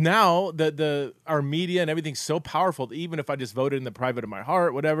 Now our media and everything's so powerful that even if I just voted in the private of my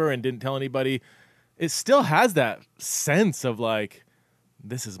heart, whatever, and didn't tell anybody, it still has that sense of like,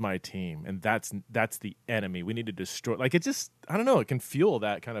 this is my team, and that's the enemy. We need to destroy. Like it just, I don't know. It can fuel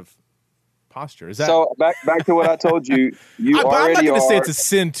that kind of posture. Is that so? Back to what I told you. I'm not going to say it's a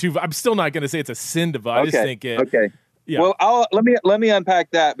sin to. I'm still not going to say it's a sin to vote. I just think it. Okay. Yeah. Well, let me unpack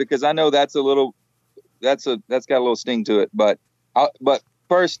that because I know that's got a little sting to it, but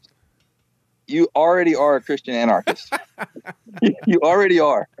first, you already are a Christian anarchist. You already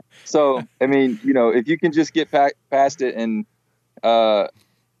are. So, I mean, you know, if you can just get past it and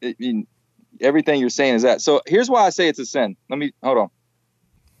everything you're saying is that. So here's why I say it's a sin. Hold on.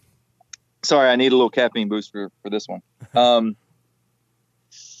 Sorry, I need a little caffeine boost for this one.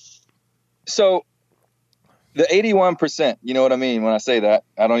 So the 81%, you know what I mean when I say that?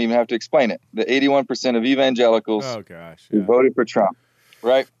 I don't even have to explain it. The 81% of evangelicals who voted for Trump,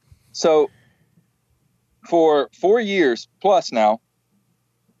 right? So for 4 years plus now,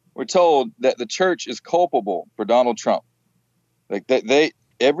 we're told that the church is culpable for Donald Trump. Like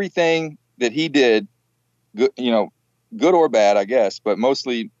everything that he did, good, you know, good or bad, I guess, but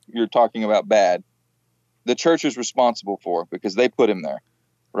mostly you're talking about bad. The church is responsible for because they put him there,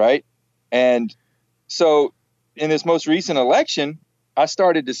 right? And so in this most recent election, I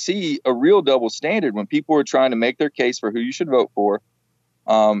started to see a real double standard when people were trying to make their case for who you should vote for.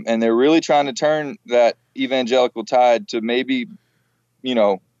 And they're really trying to turn that evangelical tide to maybe, you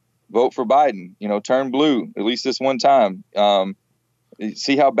know, vote for Biden, you know, turn blue, at least this one time.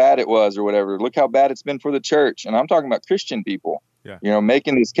 See how bad it was or whatever. Look how bad it's been for the church. And I'm talking about Christian people, you know,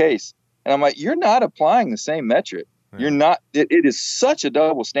 making this case. And I'm like, you're not applying the same metric. Yeah. You're not. It is such a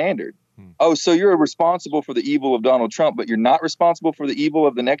double standard. Oh, so you're responsible for the evil of Donald Trump, but you're not responsible for the evil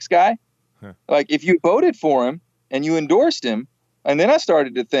of the next guy? Huh. Like if you voted for him and you endorsed him, and then I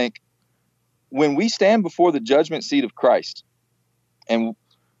started to think, when we stand before the judgment seat of Christ, and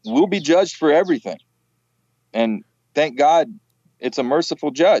we'll be judged for everything, and thank God it's a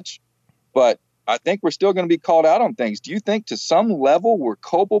merciful judge, but I think we're still going to be called out on things. Do you think to some level we're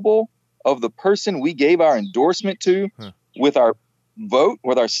culpable of the person we gave our endorsement to with our vote,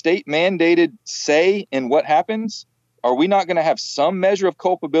 with our state mandated say in what happens? Are we not going to have some measure of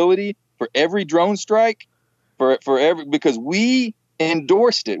culpability for every drone strike, for every, because we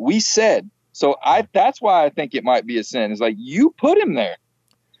endorsed it, we said. So that's why I think it might be a sin. It's like you put him there,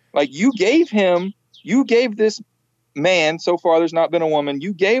 like you gave this man, so far there's not been a woman,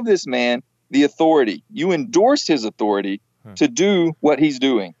 you gave this man the authority, you endorsed his authority to do what he's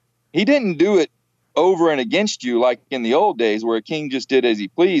doing. He didn't do it over and against you like in the old days where a king just did as he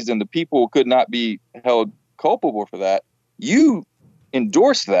pleased and the people could not be held culpable for that. You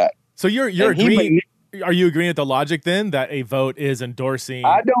endorsed that. So you're agreeing. Are you agreeing with the logic then that a vote is endorsing?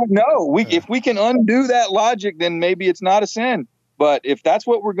 I don't know. If we can undo that logic, then maybe it's not a sin. But if that's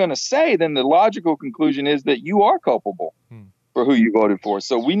what we're going to say, then the logical conclusion is that you are culpable for who you voted for.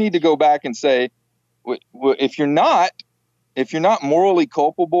 So we need to go back and say, if you're not morally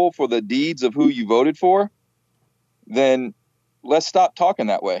culpable for the deeds of who you voted for, then let's stop talking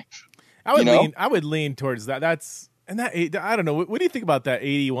that way. I would lean towards that. I don't know. What do you think about that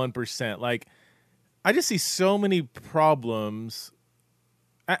 81%? Like, I just see so many problems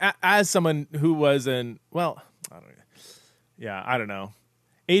as someone who was I don't know.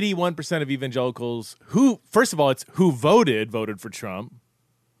 81% of evangelicals who, first of all, it's who voted for Trump.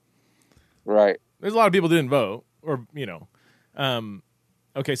 Right. There's a lot of people who didn't vote, or, you know.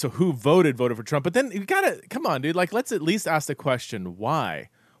 Okay, so who voted for Trump? But then you gotta, come on, dude. Like, let's at least ask the question, why?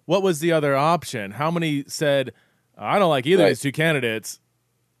 What was the other option? How many said, I don't like either of these two candidates,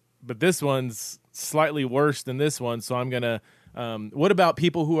 but this one's slightly worse than this one, so I'm gonna. What about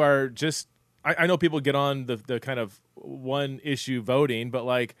people who are just? I know people get on the kind of one issue voting, but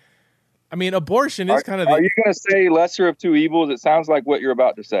like, I mean, abortion is kind of. Are you going to say lesser of two evils? It sounds like what you're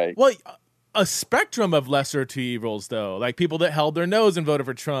about to say. Well, a spectrum of lesser of two evils, though. Like people that held their nose and voted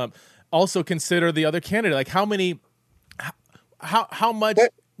for Trump, also consider the other candidate. Like how much,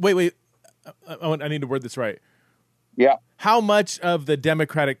 wait, I need to word this right. Yeah. How much of the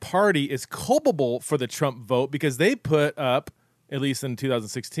Democratic Party is culpable for the Trump vote because they put up, at least in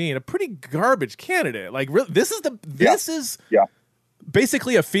 2016, a pretty garbage candidate. Like this is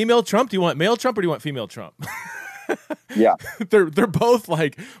basically a female Trump. Do you want male Trump or do you want female Trump? Yeah. They're both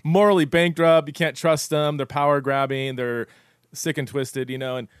like morally bankrupt. You can't trust them. They're power grabbing. They're sick and twisted,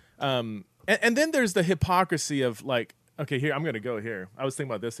 and then there's the hypocrisy of like, okay, here, I'm going to go here. I was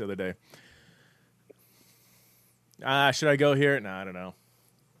thinking about this the other day. Should I go here? No, I don't know.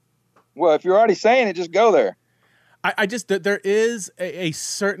 Well, if you're already saying it, just go there. I just, there is a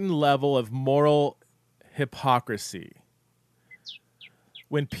certain level of moral hypocrisy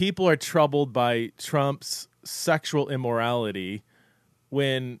when people are troubled by Trump's sexual immorality,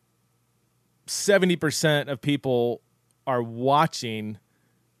 when 70% of people are watching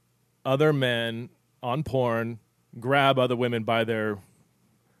other men on porn grab other women by their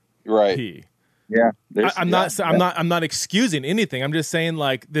pee. Yeah, I'm not excusing anything. I'm just saying,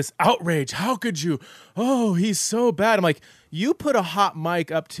 like, this outrage. How could you? Oh, he's so bad. I'm like, you put a hot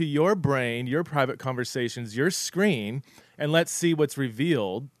mic up to your brain, your private conversations, your screen, and let's see what's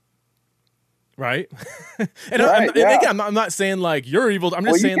revealed. Right? And again, I'm not saying like you're evil. I'm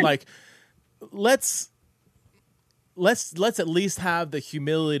just saying like, let's at least have the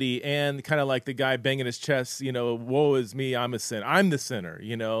humility and kind of like the guy banging his chest, woe is me, I'm a sinner. I'm the sinner,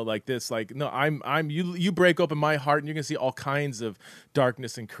 like this, like, no, you break open my heart and you're going to see all kinds of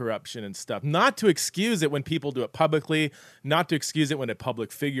darkness and corruption and stuff. Not to excuse it when people do it publicly, not to excuse it when a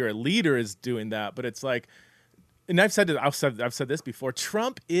public figure, a leader is doing that. But it's like, and I've said this before,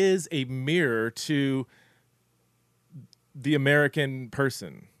 Trump is a mirror to the American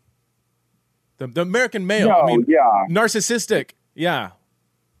person. The American male, narcissistic,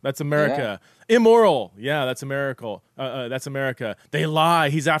 that's America. Yeah. Immoral, that's America. That's America. They lie.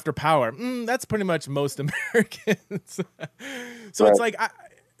 He's after power. That's pretty much most Americans. So It's like,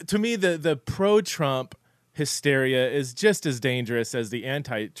 to me, the pro-Trump hysteria is just as dangerous as the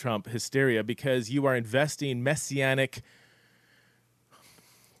anti-Trump hysteria because you are investing messianic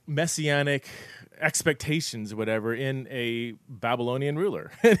expectations or whatever in a Babylonian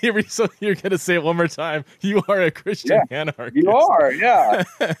ruler. So you're going to say it one more time. You are a Christian anarchist. You are, yeah.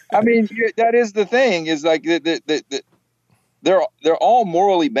 I mean, that is the thing is like they're all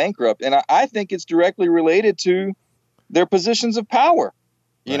morally bankrupt. And I think it's directly related to their positions of power.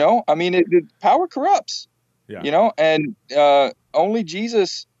 Right. I mean, power corrupts, and only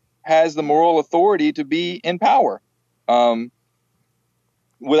Jesus has the moral authority to be in power.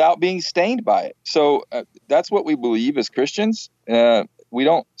 Without being stained by it. So that's what we believe as Christians. We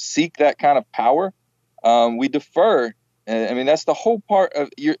don't seek that kind of power. We defer. I mean, that's the whole part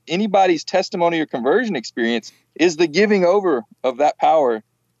of anybody's testimony or conversion experience is the giving over of that power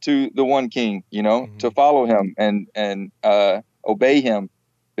to the one King, to follow him and obey him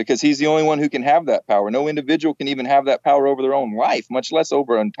because he's the only one who can have that power. No individual can even have that power over their own life, much less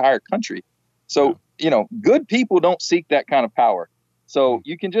over an entire country. So, good people don't seek that kind of power. So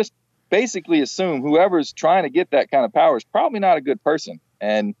you can just basically assume whoever's trying to get that kind of power is probably not a good person.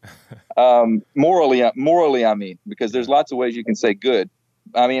 And morally, I mean, because there's lots of ways you can say good.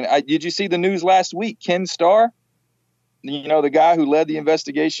 I mean, did you see the news last week? Ken Starr, the guy who led the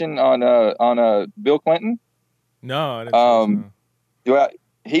investigation on Bill Clinton. No, I didn't see well,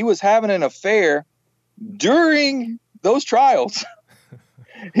 he was having an affair during those trials.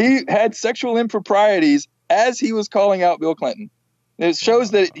 He had sexual improprieties as he was calling out Bill Clinton. It shows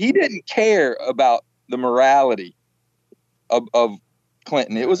that he didn't care about the morality of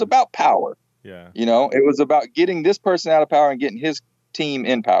Clinton. It was about power. Yeah. It was about getting this person out of power and getting his team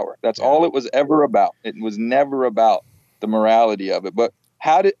in power. That's all it was ever about. It was never about the morality of it. But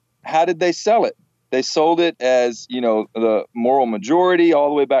how did they sell it? They sold it as, the moral majority all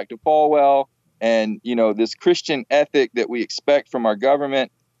the way back to Falwell and, this Christian ethic that we expect from our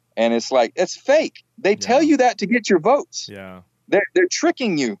government. And it's like, it's fake. They tell you that to get your votes. Yeah. They're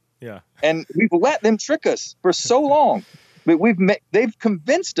tricking you. Yeah. And we've let them trick us for so long. But they've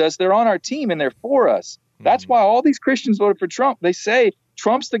convinced us they're on our team and they're for us. That's why all these Christians voted for Trump. They say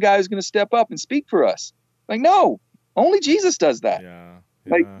Trump's the guy who's going to step up and speak for us. Like, no, only Jesus does that. Yeah.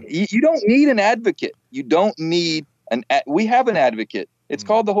 Like, you don't need an advocate. You don't need we have an advocate. It's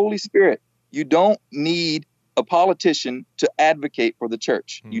called the Holy Spirit. You don't need a politician to advocate for the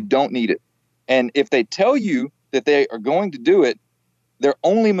church. You don't need it. And if they tell you that they are going to do it, they're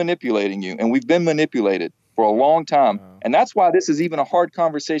only manipulating you. And we've been manipulated for a long time. And that's why this is even a hard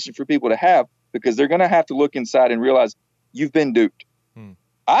conversation for people to have, because they're going to have to look inside and realize you've been duped.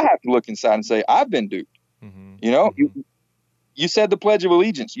 I have to look inside and say, I've been duped. Mm-hmm. You know, Mm-hmm. you said the Pledge of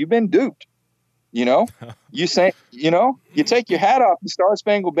Allegiance. You've been duped. You know, you say, you know, you take your hat off the Star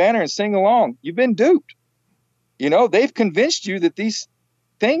Spangled Banner and sing along. You've been duped. You know, they've convinced you that these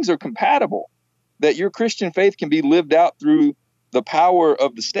things are compatible, that your Christian faith can be lived out through the power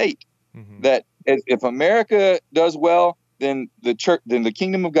of the state. Mm-hmm. That if America does well, then the church, then the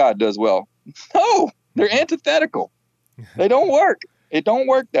kingdom of God does well. No, they're antithetical. They don't work. It don't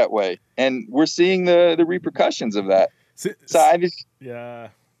work that way. And we're seeing the repercussions of that. So I just, yeah.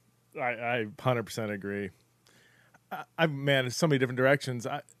 I 100% agree. Man, so many different directions.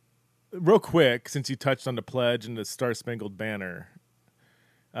 Real quick, since you touched on the pledge and the Star Spangled Banner,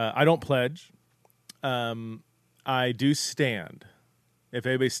 I don't pledge. I do stand. If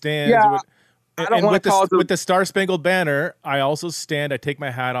anybody stands, yeah, I don't want to call with the Star Spangled Banner, I also stand. I take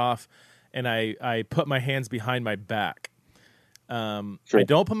my hat off, and I put my hands behind my back. Sure. I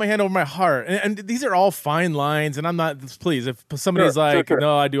don't put my hand over my heart, and these are all fine lines. And I'm not. Please, if somebody's sure.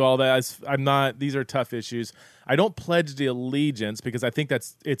 No, I do all that. I'm not. These are tough issues. I don't pledge the allegiance because I think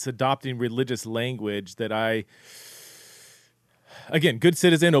it's adopting religious language that I. Again, good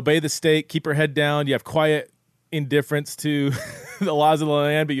citizen, obey the state, keep your head down. You have quiet indifference to the laws of the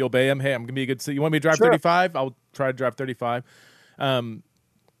land, but you obey them. Hey, I'm gonna be a good citizen. You want me to drive 35? I'll try to drive 35.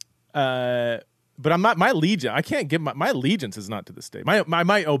 But I'm not my allegiance. I can't give my allegiance is not to the state. I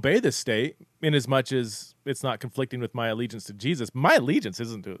might obey the state in as much as it's not conflicting with my allegiance to Jesus. My allegiance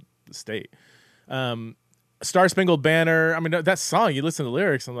isn't to the state. Star Spangled Banner. I mean, that song. You listen to the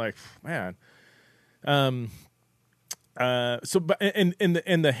lyrics. I'm like, man. But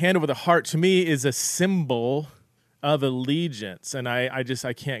in the hand over the heart to me is a symbol of allegiance, and I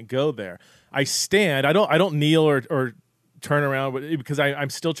can't go there. I stand. I don't kneel or turn around because I'm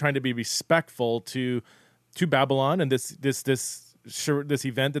still trying to be respectful to Babylon and this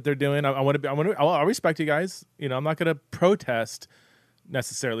event that they're doing. I'll respect you guys. You know, I'm not going to protest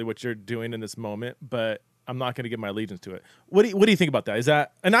necessarily what you're doing in this moment, but I'm not going to give my allegiance to it. What do you think about that? Is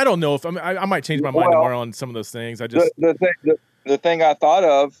that, and I don't know if I might change my mind tomorrow on some of those things. I just the thing I thought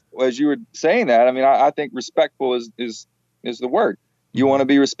of as you were saying that. I mean, I think respectful is the word. You want to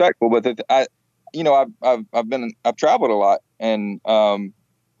be respectful, but I've traveled a lot, and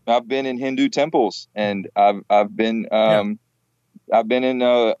I've been in Hindu temples, and I've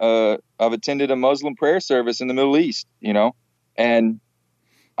attended a Muslim prayer service in the Middle East, you know, and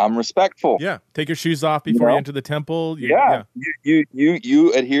I'm respectful. Yeah. Take your shoes off before you enter the temple. You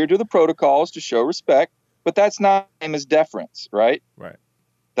adhere to the protocols to show respect, but that's not the same as deference, right? Right.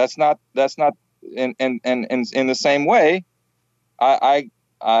 That's not in the same way. I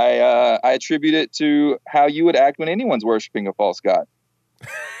attribute it to how you would act when anyone's worshiping a false god.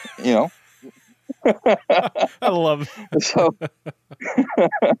 You know? I love it. So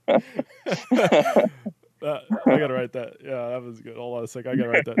I gotta write that. Yeah, that was good. Hold on a sec. I gotta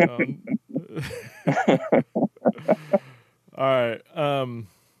write that down. All right.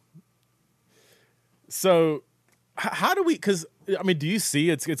 So how do we, because I mean, do you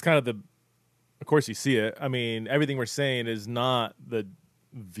see it's kind of of course you see it. I mean, everything we're saying is not the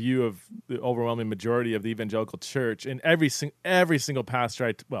view of the overwhelming majority of the evangelical church, and every single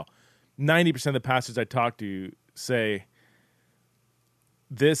pastor 90% of the pastors I talk to say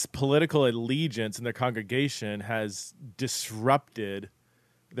this political allegiance in their congregation has disrupted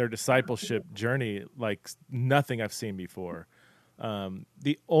their discipleship journey like nothing I've seen before. And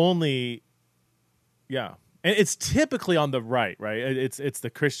it's typically on the right? It's the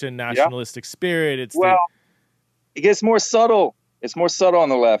Christian nationalistic spirit. It gets more subtle. It's more subtle on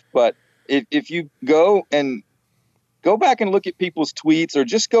the left, but if you go back and look at people's tweets, or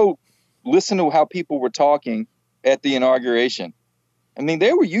just go listen to how people were talking at the inauguration. I mean,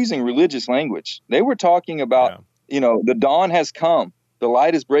 they were using religious language. They were talking about, the dawn has come. The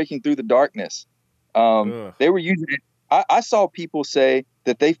light is breaking through the darkness. They were using it. I saw people say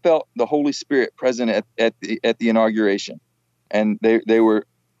that they felt the Holy Spirit present at the inauguration, and they were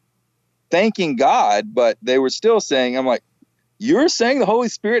thanking God, but they were still saying, I'm like, you're saying the Holy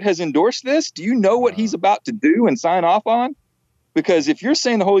Spirit has endorsed this? Do you know what he's about to do and sign off on? Because if you're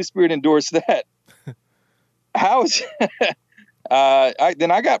saying the Holy Spirit endorsed that, how is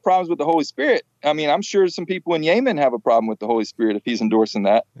then I got problems with the Holy Spirit. I mean, I'm sure some people in Yemen have a problem with the Holy Spirit if he's endorsing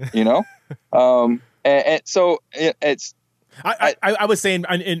that, you know? And so it's... I was saying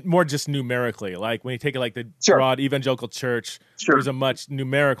more just numerically, like when you take it like the broad evangelical church, there's a much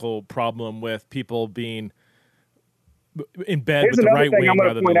numerical problem with people being in bed with the right wing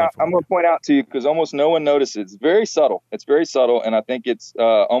rather than the left wing. I'm going to point out to you, because almost no one notices. It's very subtle. It's very subtle, and I think it's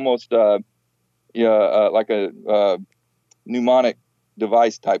almost like a mnemonic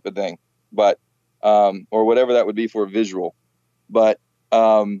device type of thing, but or whatever that would be for a visual. But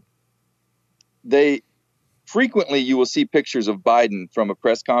they frequently, you will see pictures of Biden from a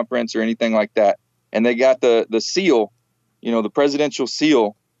press conference or anything like that, and they got the seal, the presidential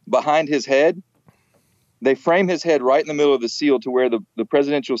seal behind his head. They frame his head right in the middle of the seal to where the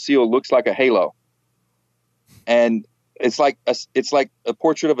presidential seal looks like a halo, and it's like a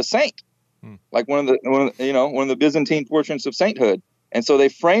portrait of a saint, like one of the Byzantine portraits of sainthood. And so they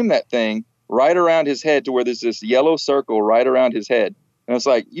frame that thing right around his head to where there's this yellow circle right around his head. And it's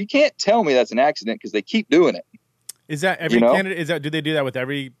like, you can't tell me that's an accident because they keep doing it. Is that every candidate? Do they do that with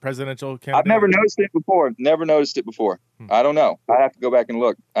every presidential candidate? I've never noticed it before. I don't know. I have to go back and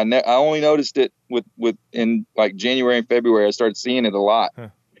look. I only noticed it in like January and February. I started seeing it a lot. Huh.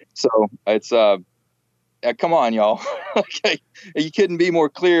 So it's come on, y'all. Okay, you couldn't be more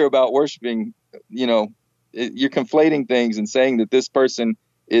clear about worshiping. You're conflating things and saying that this person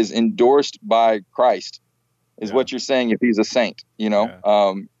is endorsed by Christ is what you're saying if he's a saint.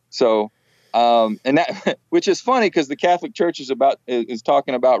 And that, which is funny because the Catholic Church is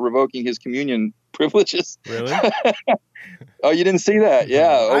talking about revoking his communion privileges. Really? Oh, you didn't see that?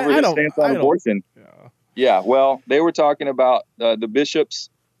 Yeah, over his stance on abortion. Yeah. Well, they were talking about the bishops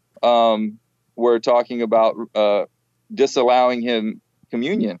were talking about disallowing him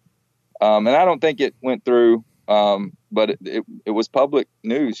communion, and I don't think it went through. But it was public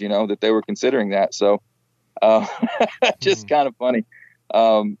news, that they were considering that. So just kind of funny.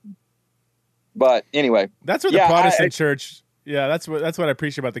 But anyway, that's where the Protestant church. Yeah, that's what I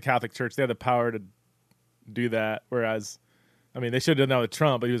appreciate about the Catholic Church. They have the power to do that. Whereas, I mean, they should have done that with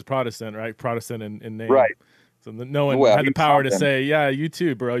Trump, but he was Protestant, right? Protestant in name, right? So no one had the power to say, "Yeah, you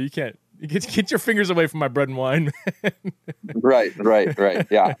too, bro. You can't. You get your fingers away from my bread and wine." Right.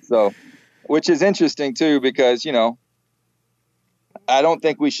 Yeah. So, which is interesting too, because I don't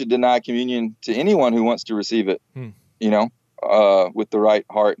think we should deny communion to anyone who wants to receive it. With the right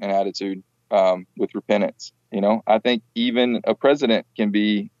heart and attitude. With repentance, I think even a president can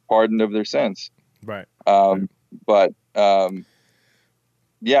be pardoned of their sins. Right. But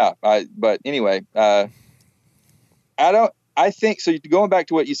anyway, I think, so going back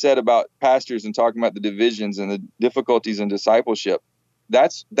to what you said about pastors and talking about the divisions and the difficulties in discipleship,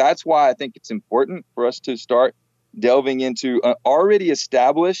 that's why I think it's important for us to start delving into an already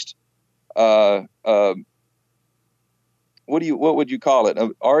established, what would you call it?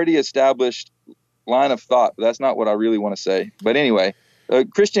 An already established line of thought. But that's not what I really want to say. But anyway,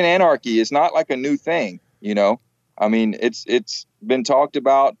 Christian Anarchy is not like a new thing. I mean, it's been talked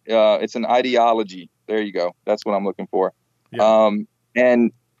about. It's an ideology. There you go. That's what I'm looking for. Yeah.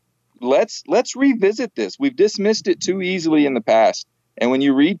 And let's revisit this. We've dismissed it too easily in the past. And when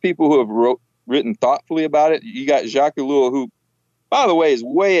you read people who have written thoughtfully about it, you got Jacques Ellul, who, by the way, is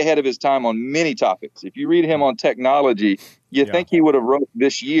way ahead of his time on many topics. If you read him on technology, you think he would have wrote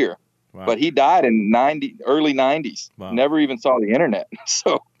this year, but he died in early 90s. Wow. Never even saw the internet.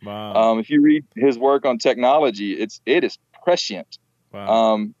 So if you read his work on technology, it is prescient.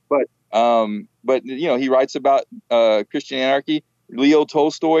 Wow. But he writes about Christian Anarchy. Leo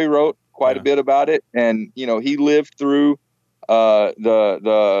Tolstoy wrote quite a bit about it, and he lived through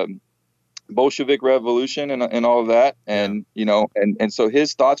the Bolshevik Revolution and all of that, and and so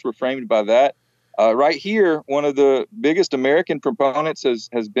his thoughts were framed by that. Right here, one of the biggest American proponents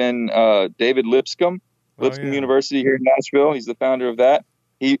has been David Lipscomb, University here in Nashville. He's the founder of that.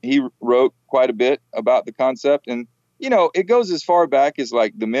 He wrote quite a bit about the concept, and it goes as far back as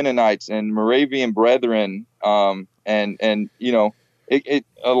like the Mennonites and Moravian Brethren, and a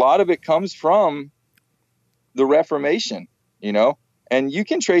lot of it comes from the Reformation, and you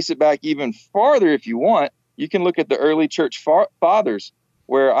can trace it back even farther if you want. You can look at the early church fathers,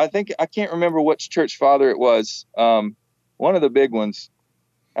 where I can't remember which church father it was. One of the big ones,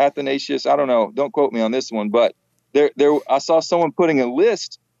 Athanasius. I don't know. Don't quote me on this one, but there I saw someone putting a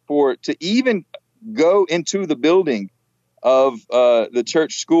list to even go into the building of the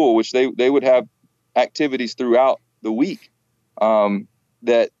church school, which they would have activities throughout the week.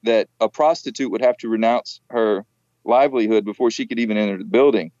 That a prostitute would have to renounce her livelihood before she could even enter the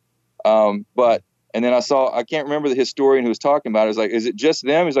building. And then I can't remember the historian who was talking about it. It was like, is it just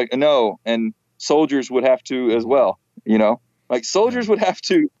them? He's like, no. And soldiers would have to as well, like soldiers would have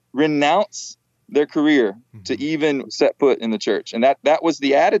to renounce their career to even set foot in the church. And that was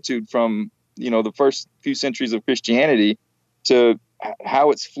the attitude from, the first few centuries of Christianity to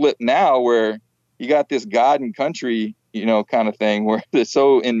how it's flipped now, where you got this God and country, kind of thing where it's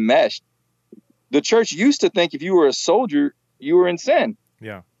so enmeshed. The church used to think if you were a soldier, you were in sin.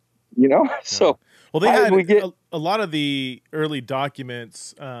 Yeah. So well, they had a lot of the early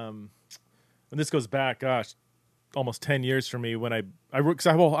documents, and this goes back, gosh, almost 10 years for me when I wrote, because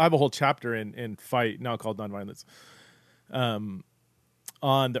I have a whole chapter in Fight, now called Nonviolence,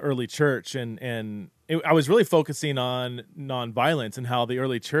 on the early church, I was really focusing on nonviolence and how the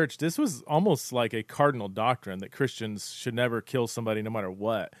early church, this was almost like a cardinal doctrine that Christians should never kill somebody no matter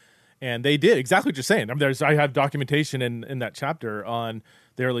what. And they did exactly what you're saying. I have documentation in that chapter on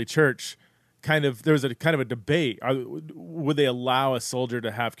the early church. There was a kind of a debate. Would they allow a soldier to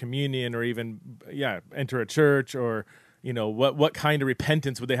have communion or even, enter a church, or, what kind of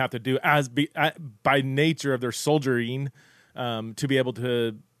repentance would they have to do by nature of their soldiering, to be able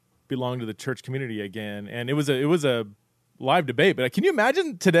to belong to the church community again? And it was a live debate. But can you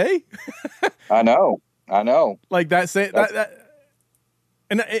imagine today? I know. Like that.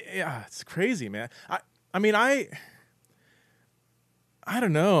 And it's crazy, man. I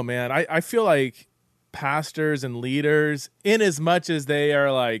don't know, man. I feel like pastors and leaders, in as much as they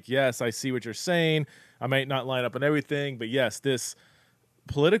are like, yes, I see what you're saying, I might not line up on everything, but yes, this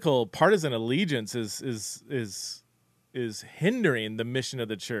political partisan allegiance is hindering the mission of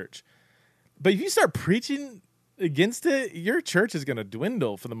the church. But if you start preaching against it, your church is going to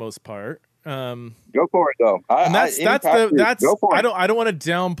dwindle for the most part. Go for it, though. I don't want to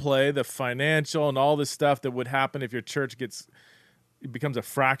downplay the financial and all this stuff that would happen if your church becomes a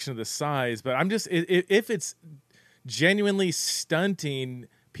fraction of the size. But I'm just, if it's genuinely stunting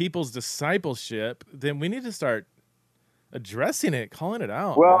people's discipleship, then we need to start addressing it, calling it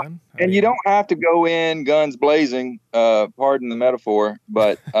out. Well, man. You don't have to go in guns blazing, pardon the metaphor,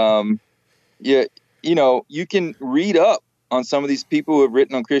 but you can read up on some of these people who have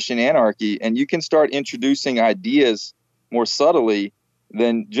written on Christian Anarchy, and you can start introducing ideas more subtly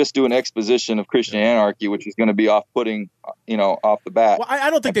than just do an exposition of Christian Anarchy, which is going to be off-putting, off the bat. Well, I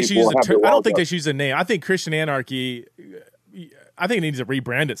don't think they should use a term. I don't think they should use a name. I think Christian Anarchy, I think it needs to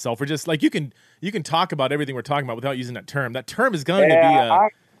rebrand itself. Or just like you can talk about everything we're talking about without using that term. That term is going to be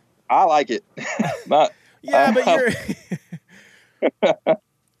I like it. But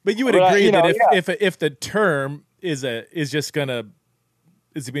but you would agree that if the term is going to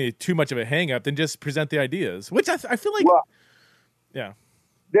be too much of a hang up, then just present the ideas, which I feel like,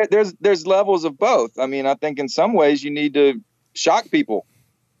 there's levels of both. I mean, I think in some ways you need to shock people,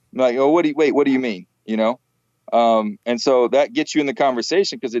 like, oh, what do you mean? And so that gets you in the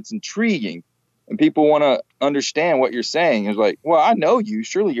conversation because it's intriguing and people want to understand what you're saying. It's like, well, I know you,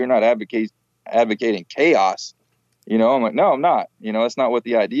 surely you're not advocating chaos. I'm like, no, I'm not. That's not what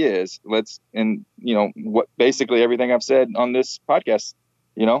the idea is. What basically everything I've said on this podcast,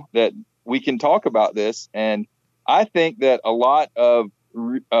 that we can talk about this. And I think that a lot of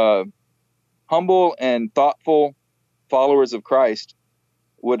humble and thoughtful followers of Christ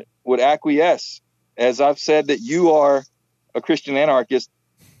would acquiesce. As I've said that you are a Christian anarchist,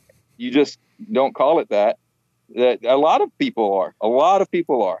 you just don't call it that. That a lot of people are.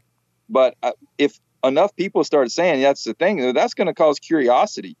 But if enough people start saying that's the thing, that's going to cause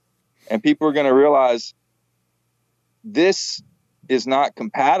curiosity, and people are going to realize this is not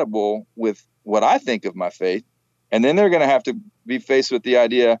compatible with what I think of my faith. And then they're going to have to be faced with the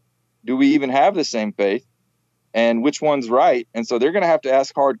idea, do we even have the same faith? And which one's right? And so they're going to have to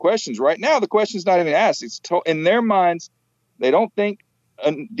ask hard questions. Right now, the question's not even asked. It's in their minds, they don't think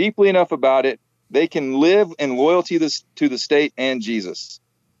deeply enough about it. They can live in loyalty to the state and Jesus.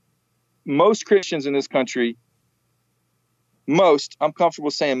 Most Christians in this country, I'm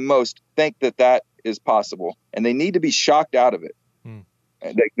comfortable saying most, think that is possible. And they need to be shocked out of it.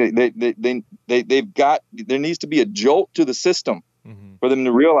 There needs to be a jolt to the system for them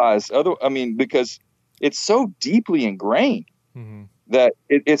to realize because it's so deeply ingrained that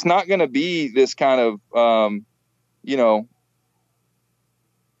it's not going to be this kind of,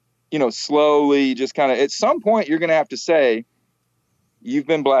 slowly just kind of, at some point you're going to have to say, you've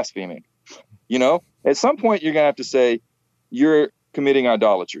been blaspheming, at some point you're going to have to say, you're committing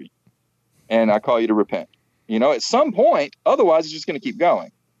idolatry and I call you to repent. At some point, otherwise it's just going to keep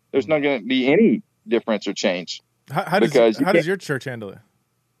going. There's not going to be any difference or change. How does your church handle it?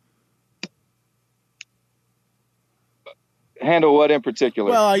 Handle what in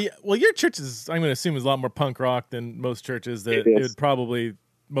particular? Well, your church is, I'm going to assume, is a lot more punk rock than most churches. That it would probably,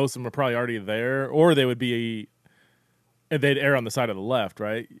 most of them are probably already there, or they'd err on the side of the left,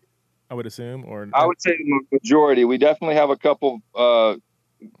 right? I would assume, or I would say the majority. We definitely have a couple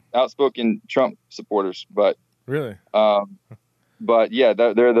outspoken Trump supporters, but really, but yeah,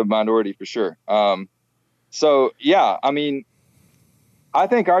 they're the minority for sure. So yeah, I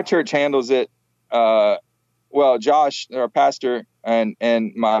think our church handles it. Well, Josh, our pastor, and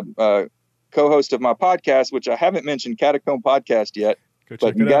my co-host of my podcast, which I haven't mentioned, Catacomb Podcast yet,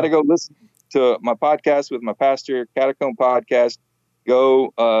 but you got to go listen to my podcast with my pastor, Catacomb Podcast.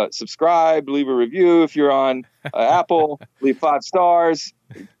 Go subscribe, leave a review. If you're on Apple, leave 5 stars.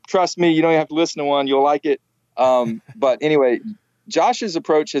 Trust me, you don't have to listen to one. You'll like it. But anyway, Josh's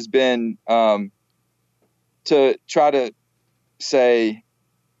approach has been to try to say,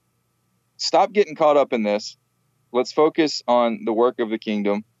 stop getting caught up in this. Let's focus on the work of the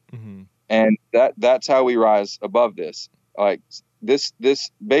kingdom. Mm-hmm. And that's how we rise above this. Like this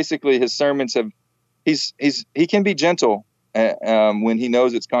basically, his sermons have, he can be gentle when he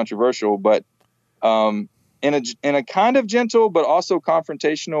knows it's controversial, but in a kind of gentle but also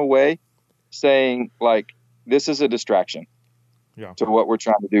confrontational way, saying like, this is a distraction to what we're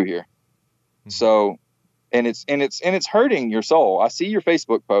trying to do here. Mm-hmm. So, and it's hurting your soul. I see your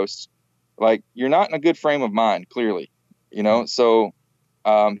Facebook posts, like you're not in a good frame of mind, clearly, so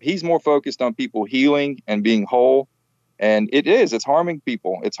he's more focused on people healing and being whole. And it's harming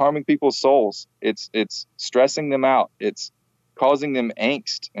people. It's harming people's souls. It's stressing them out. It's causing them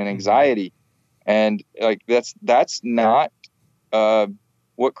angst and anxiety. And like, that's not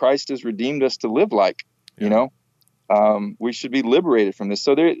what Christ has redeemed us to live like, we should be liberated from this.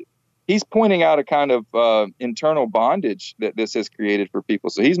 So he's pointing out a kind of internal bondage that this has created for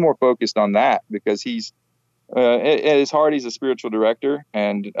people. So he's more focused on that because he's, at his heart, he's a spiritual director,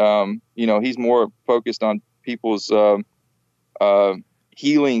 and he's more focused on people's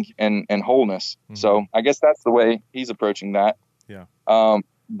healing and wholeness. Mm-hmm. So I guess that's the way he's approaching that. Yeah.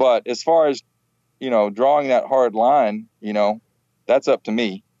 But as far as drawing that hard line, that's up to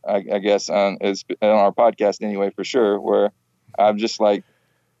me. I guess on our podcast anyway, for sure. Where I'm just like,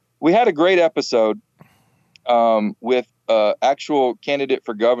 we had a great episode with actual candidate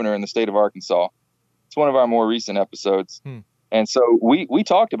for governor in the state of Arkansas. It's one of our more recent episodes. And so we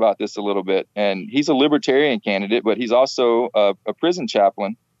talked about this a little bit, and he's a libertarian candidate, but he's also a prison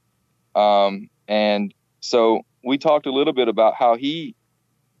chaplain. And so we talked a little bit about how he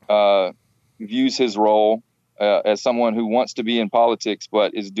views his role as someone who wants to be in politics,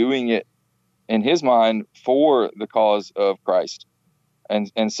 but is doing it in his mind for the cause of Christ.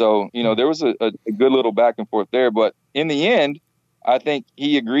 And so, there was a good little back and forth there, but in the end, I think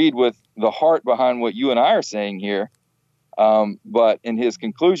he agreed with the heart behind what you and I are saying here. But in his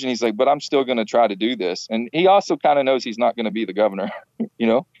conclusion, he's like, but I'm still going to try to do this. And he also kind of knows he's not going to be the governor,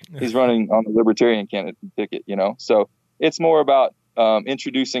 he's running on the libertarian candidate ticket, so it's more about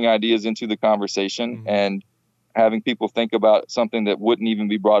introducing ideas into the conversation mm-hmm. and having people think about something that wouldn't even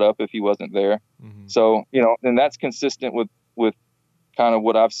be brought up if he wasn't there. Mm-hmm. So, and that's consistent with kind of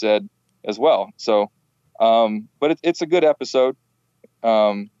what I've said as well. So, but it's a good episode.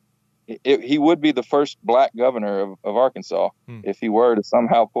 He would be the first black governor of Arkansas if he were to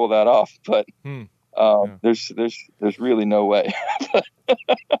somehow pull that off. But there's really no way.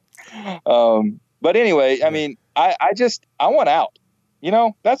 But anyway, I mean, I want out.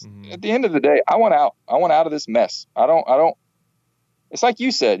 That's at the end of the day, I want out. I want out of this mess. I don't. It's like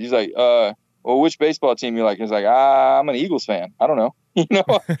you said. He's like, well, which baseball team you like? He's like, I'm an Eagles fan. I don't know.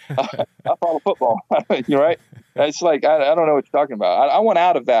 I follow football. You're right. It's like, I don't know what you're talking about. I want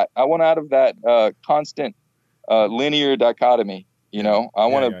out of that. I want out of that constant linear dichotomy. I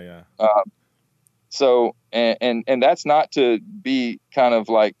want to. So, and that's not to be kind of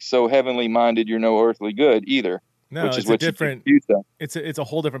like so heavenly minded you're no earthly good either. No, which is it's what a different. It's a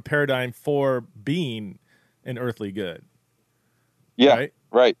whole different paradigm for being an earthly good. Yeah,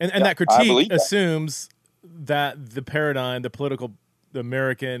 right. And that critique assumes that the paradigm, the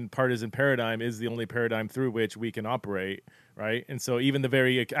American partisan paradigm, is the only paradigm through which we can operate, right? And so even the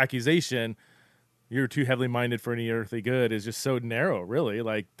very accusation, you're too heavily minded for any earthly good, is just so narrow, really.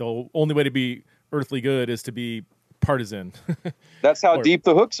 Like, the only way to be earthly good is to be partisan. That's how deep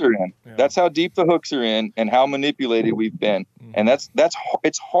the hooks are in. Yeah. That's how deep the hooks are in, and how manipulated we've been. Mm-hmm. And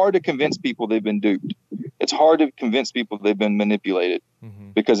it's hard to convince people they've been duped. It's hard to convince people they've been manipulated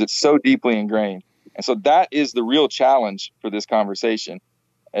because it's so deeply ingrained. And so that is the real challenge for this conversation,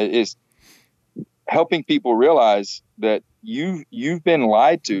 is helping people realize that you've been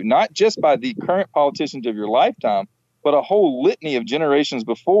lied to, not just by the current politicians of your lifetime, but a whole litany of generations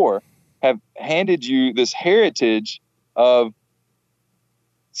before have handed you this heritage of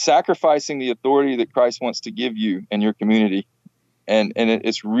sacrificing the authority that Christ wants to give you and your community. And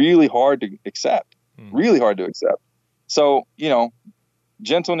it's really hard to accept, really hard to accept. So,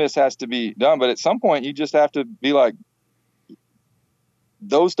 gentleness has to be done, but at some point you just have to be like,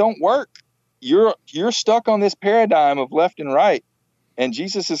 those don't work. You're stuck on this paradigm of left and right, and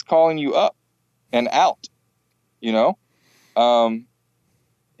Jesus is calling you up and out.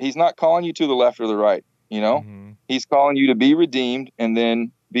 he's not calling you to the left or the right. He's calling you to be redeemed and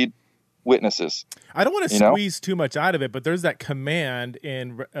then be witnesses. I don't want to squeeze too much out of it, but there's that command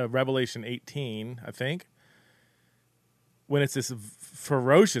in Revelation 18, I think, when it's this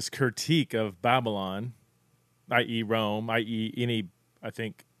ferocious critique of Babylon, i.e. Rome, i.e.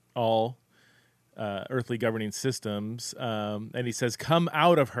 all earthly governing systems, and he says, "Come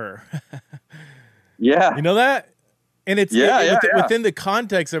out of her." Yeah, you know that, and it's within the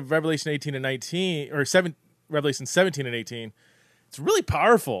context of Revelation 18 and 19, or Revelation 17 and 18. It's really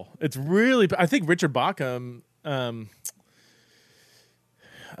powerful. It's really, I think Richard Bauckham.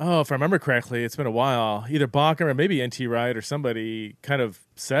 If I remember correctly, it's been a while. Either Bauckham or maybe N.T. Wright or somebody kind of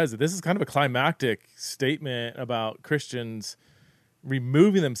says that this is kind of a climactic statement about Christians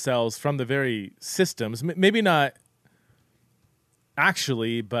removing themselves from the very systems. Maybe not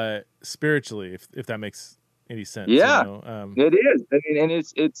actually, but spiritually, if that makes any sense. Yeah, it is. I mean, and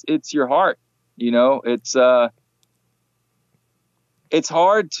it's your heart. It's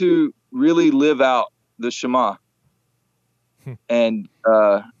hard to really live out the Shema and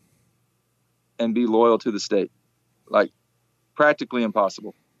be loyal to the state, like practically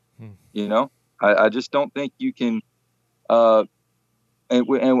impossible. I just don't think you can. And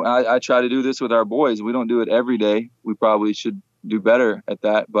I try to do this with our boys. We don't do it every day. We probably should do better at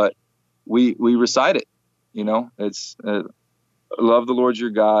that, but we recite it. It's love the Lord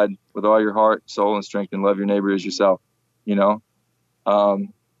your God with all your heart, soul, and strength, and love your neighbor as yourself.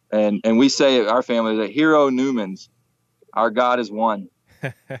 And we say at our family that hero Newmans, our God is one.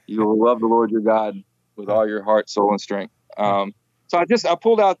 You will love the Lord your God with all your heart, soul, and strength. So I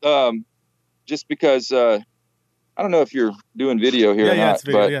pulled out just because I don't know if you're doing video here or not. It's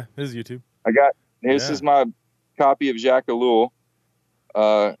video. Yeah, this is YouTube. This is my copy of Jacques Ellul,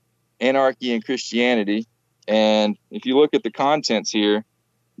 Anarchy and Christianity. And if you look at the contents here,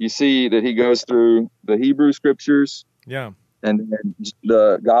 you see that he goes through the Hebrew scriptures. Yeah. And then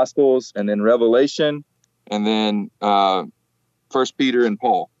the Gospels, and then Revelation, and then First Peter and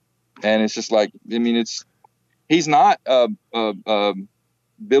Paul. And it's just like, I mean, he's not a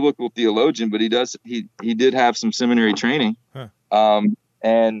biblical theologian, but he did have some seminary training. And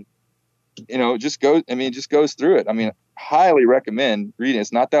it just goes through it. I mean, highly recommend reading.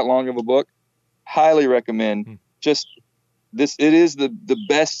 It's not that long of a book. Highly recommend. Just this. It is the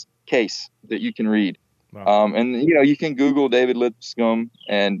best case that you can read. Wow. And you can Google David Lipscomb,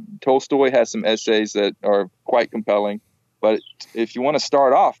 and Tolstoy has some essays that are quite compelling. But if you want to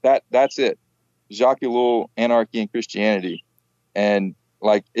start off, that's it. Jacques Ellul, Anarchy and Christianity. And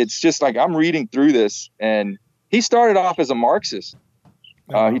it's just like I'm reading through this, and he started off as a Marxist.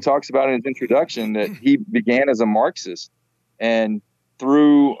 He talks about in his introduction that he began as a Marxist, and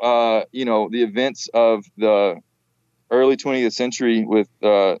through the events of the early 20th century with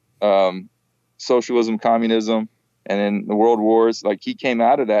socialism, communism, and then the world wars, he came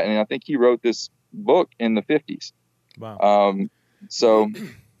out of that. And I think he wrote this book in the 50s. Wow. So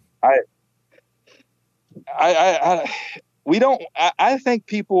I think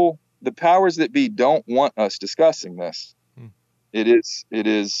people, the powers that be, don't want us discussing this. It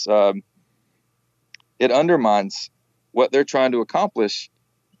undermines what they're trying to accomplish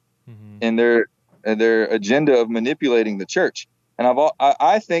in their agenda of manipulating the church. And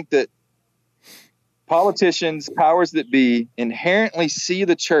I think that politicians, powers that be, inherently see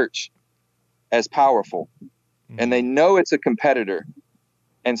the church as powerful, and they know it's a competitor.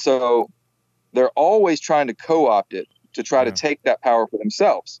 And so they're always trying to co-opt it to try to take that power for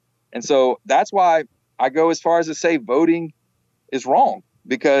themselves. And so that's why I go as far as to say voting is wrong,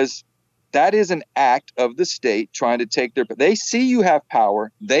 because that is an act of the state trying to take they see you have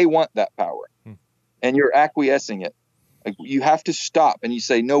power. They want that power, and you're acquiescing it. You have to stop and you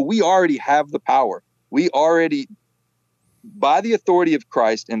say, no, we already have the power. We already, by the authority of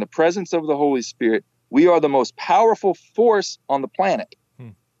Christ and the presence of the Holy Spirit, we are the most powerful force on the planet.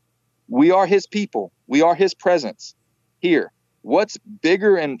 We are his people. We are his presence here. What's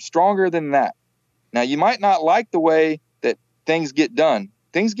bigger and stronger than that? Now, you might not like the way that things get done.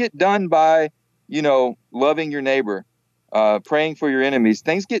 Things get done by, loving your neighbor, praying for your enemies.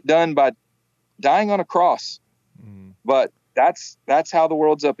 Things get done by dying on a cross. But that's how the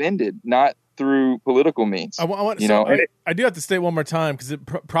world's upended, not through political means. I do have to state one more time, because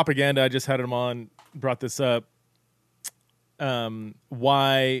propaganda, I just had him on, brought this up,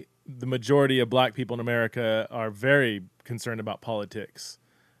 why the majority of black people in America are very concerned about politics.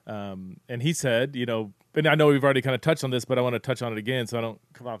 And he said, and I know we've already kind of touched on this, but I want to touch on it again so I don't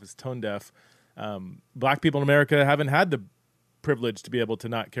come off as tone deaf. Black people in America haven't had the privilege to be able to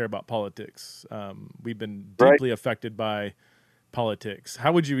not care about politics. We've been deeply affected by politics.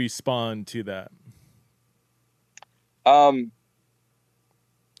 How would you respond to that? And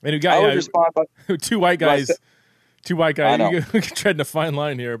you got I would respond by, two white guys. I know. You're treading a fine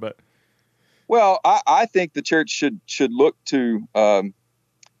line here, but well, I think the church should look to.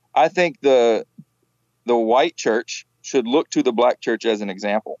 I think the white church should look to the black church as an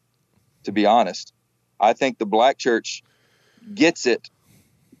example. To be honest, I think the black church gets it.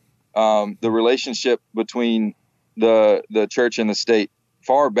 The relationship between the church and the state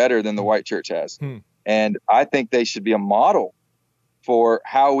far better than the white church has. And I think they should be a model for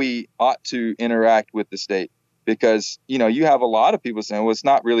how we ought to interact with the state, because, you have a lot of people saying, well, it's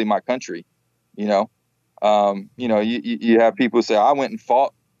not really my country. You have people say, I went and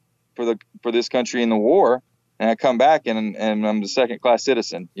fought for this country in the war, and I come back and I'm the second class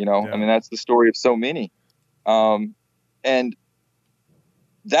citizen. Yeah. I mean, that's the story of so many. And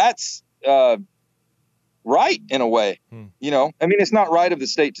that's, right in a way, I mean, it's not right of the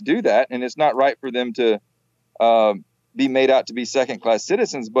state to do that, and it's not right for them to be made out to be second class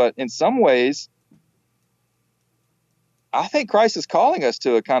citizens. But in some ways, I think Christ is calling us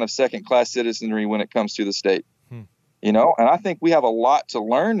to a kind of second class citizenry when it comes to the state, and I think we have a lot to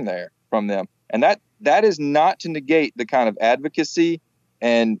learn there from them. And that is not to negate the kind of advocacy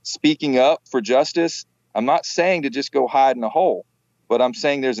and speaking up for justice. I'm not saying to just go hide in a hole, but I'm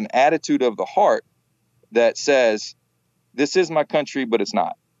saying there's an attitude of the heart that says, this is my country, but it's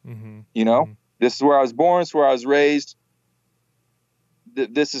not. This is where I was born, it's where I was raised.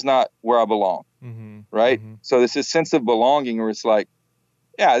 This is not where I belong. Right? So this is sense of belonging where it's like,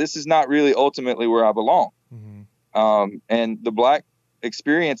 yeah, this is not really ultimately where I belong. And the black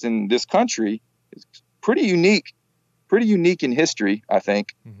experience in this country is pretty unique in history, I think.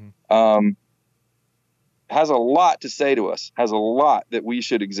 Has a lot to say to us, has a lot that we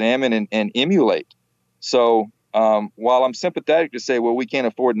should examine and emulate. So while I'm sympathetic to say, well, we can't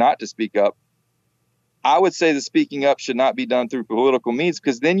afford not to speak up, I would say the speaking up should not be done through political means,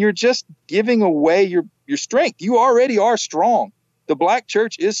 because then you're just giving away your strength. You already are strong. The black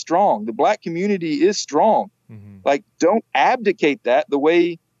church is strong. The black community is strong. Like, don't abdicate that the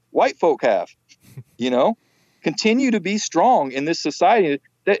way white folk have. Continue to be strong in this society.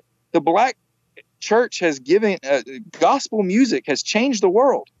 That the black church has given gospel music has changed the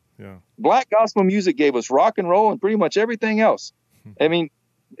world. Yeah. Black gospel music gave us rock and roll and pretty much everything else. I mean,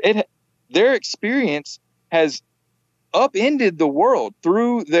 their experience has upended the world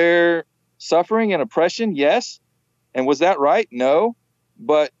through their suffering and oppression. Yes. And was that right? No.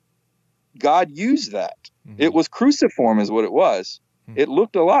 But God used that. It was cruciform is what it was. It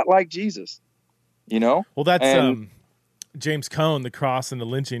looked a lot like Jesus, Well, that's James Cone, The Cross and the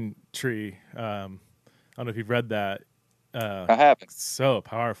Lynching Tree. I don't know if you've read that. I haven't. So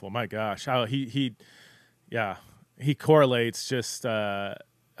powerful. My gosh. How he correlates just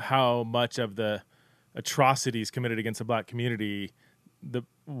how much of the atrocities committed against the black community,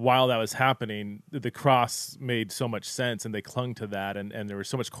 while that was happening, the cross made so much sense, and they clung to that, and there was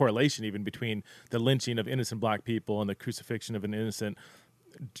so much correlation even between the lynching of innocent black people and the crucifixion of an innocent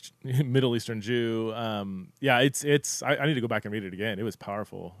Middle Eastern Jew. I need to go back and read it again. It was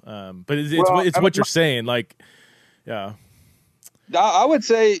powerful. But it's what you're saying. Like, yeah, I would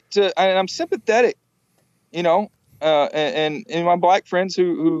say and I'm sympathetic, and my black friends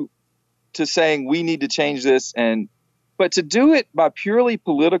who to saying we need to change this, but to do it by purely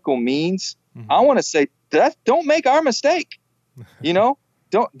political means, I want to say don't make our mistake. Don't.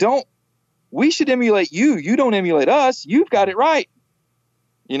 We should emulate you. You don't emulate us. You've got it right.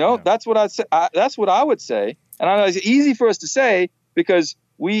 That's what that's what I would say. And I know it's easy for us to say because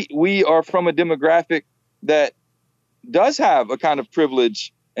we are from a demographic that does have a kind of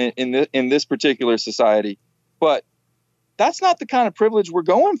privilege in this particular society, but that's not the kind of privilege we're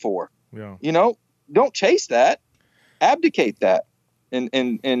going for. Yeah. Don't chase that, abdicate that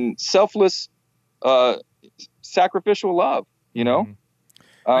in selfless, sacrificial love,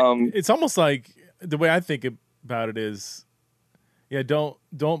 it's almost like the way I think about it is,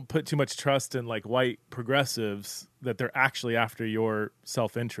 don't put too much trust in like white progressives that they're actually after your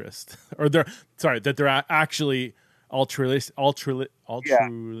self-interest, or that they're actually altruistic.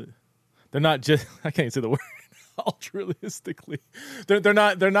 They're not just, I can't say the word altruistically.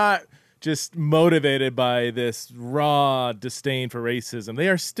 They're not just motivated by this raw disdain for racism. They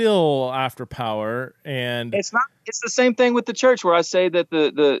are still after power, and it's the same thing with the church, where I say that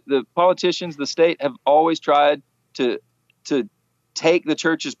the politicians, the state, have always tried to take the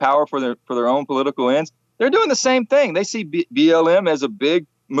church's power for their own political ends. They're doing the same thing. They see BLM as a big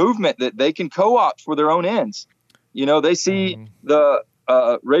movement that they can co-opt for their own ends. They see the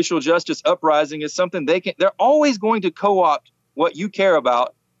racial justice uprising as something they're always going to co-opt what you care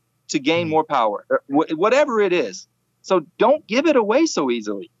about to gain more power, whatever it is. So don't give it away so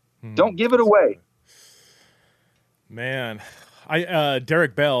easily. Don't give it away. Man,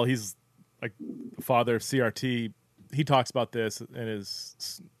 Derek Bell, he's like the father of CRT. He talks about this in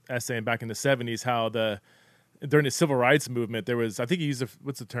his essay back in the 70s, how during the civil rights movement, there was, I think he used,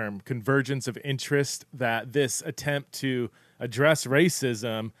 what's the term? Convergence of interest, that this attempt to address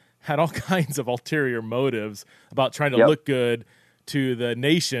racism had all kinds of ulterior motives about trying to look good to the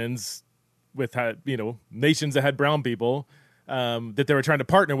nations nations that had brown people that they were trying to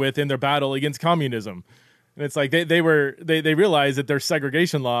partner with in their battle against communism. And it's like they realized that their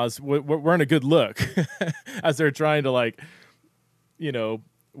segregation laws weren't a good look as they're trying to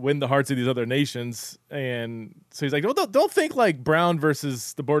win the hearts of these other nations. And so he's like, don't think like Brown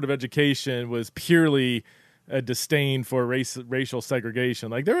versus the Board of Education was purely a disdain for racial segregation.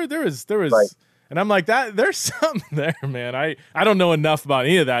 Like there was, right. And I'm like, that there's something there, man. I don't know enough about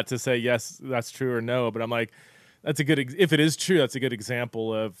any of that to say yes, that's true or no, but I'm like, if it is true, that's a good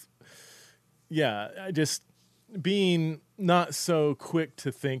example of, just being not so quick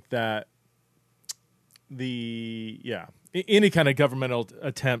to think that any kind of governmental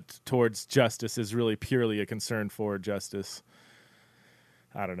attempt towards justice is really purely a concern for justice.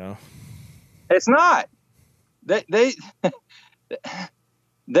 I don't know. It's not. They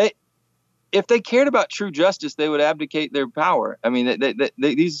if they cared about true justice, they would abdicate their power. I mean,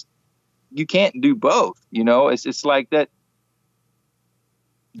 you can't do both. It's like that.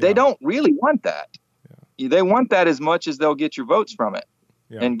 They don't really want that. Yeah. They want that as much as they'll get your votes from it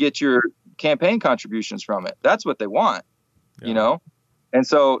and get your campaign contributions from it. That's what they want, And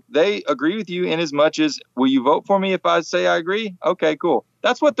so they agree with you in as much as, will you vote for me if I say I agree? Okay, cool.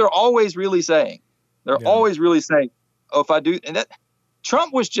 That's what they're always really saying. They're always really saying, oh, if I do, and that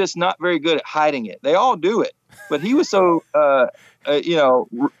Trump was just not very good at hiding it. They all do it, but he was so,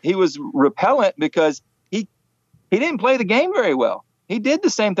 he was repellent because he didn't play the game very well. He did the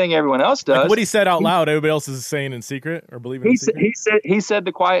same thing everyone else does. Like what he said out loud, everybody else is saying in secret or believing in secret. He said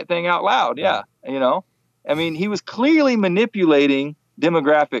the quiet thing out loud. Yeah. I mean, he was clearly manipulating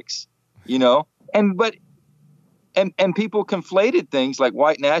demographics, and people conflated things like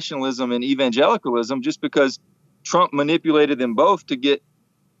white nationalism and evangelicalism just because Trump manipulated them both to get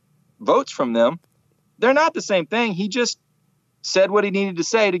votes from them. They're not the same thing. He just said what he needed to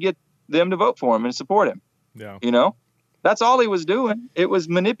say to get them to vote for him and support him. Yeah. That's all he was doing. It was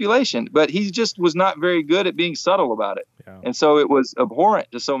manipulation, but he just was not very good at being subtle about it. Yeah. And so it was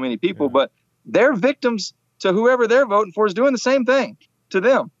abhorrent to so many people, but they're victims to whoever they're voting for is doing the same thing to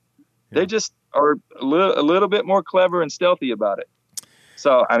them. Yeah. They just are a little bit more clever and stealthy about it.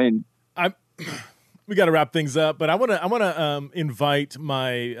 So, I mean, we got to wrap things up, but I want to invite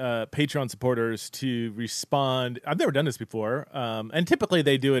my Patreon supporters to respond. I've never done this before, and typically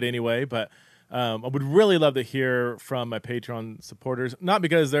they do it anyway, but I would really love to hear from my Patreon supporters, not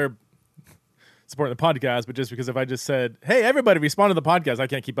because they're supporting the podcast, but just because if I just said, hey, everybody respond to the podcast, I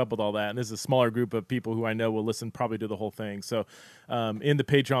can't keep up with all that. And this is a smaller group of people who I know will listen probably to the whole thing. So in the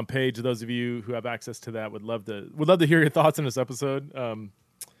Patreon page, those of you who have access to that would love to hear your thoughts on this episode. And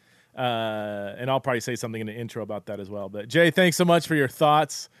I'll probably say something in the intro about that as well. But Jay, thanks so much for your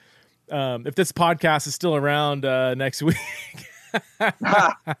thoughts. If this podcast is still around next week.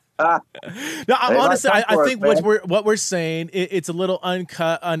 No, honestly, I think what we're saying, it's a little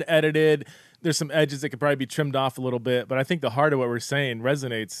uncut, unedited. There's some edges that could probably be trimmed off a little bit, but I think the heart of what we're saying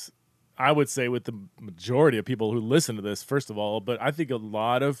resonates, I would say, with the majority of people who listen to this, first of all. But I think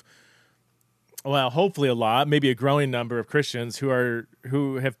hopefully a lot, maybe a growing number of Christians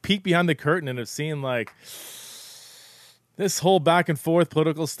who have peeked behind the curtain and have seen like this whole back and forth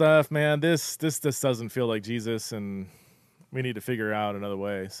political stuff, man. This doesn't feel like Jesus, and we need to figure out another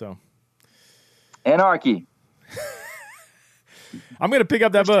way. So, Anarchy. I'm gonna pick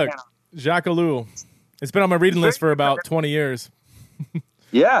up that book, Jacques Ellul. It's been on my reading list for about 20 years.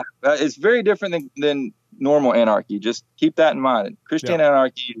 Yeah, it's very different than normal anarchy. Just keep that in mind. Christian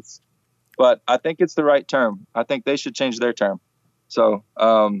Anarchy is, but I think it's the right term. I think they should change their term. So,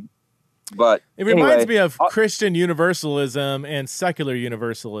 but it reminds me of Christian universalism and secular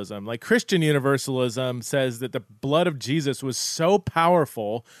universalism. Like Christian universalism says that the blood of Jesus was so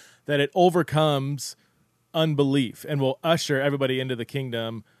powerful that it overcomes unbelief and will usher everybody into the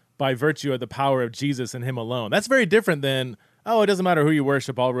kingdom by virtue of the power of Jesus and him alone. That's very different than, it doesn't matter who you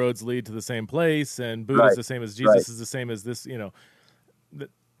worship, all roads lead to the same place, and Buddha is the same as Jesus is the same as this,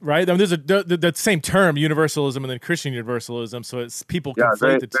 right? I mean, there's the same term, universalism, and then Christian universalism, so it's people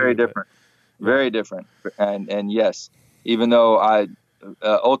conflate the two. Very different. Very different. And yes, even though I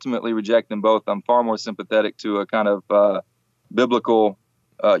ultimately reject them both, I'm far more sympathetic to a kind of biblical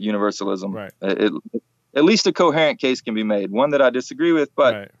universalism. Right. At least a coherent case can be made. One that I disagree with,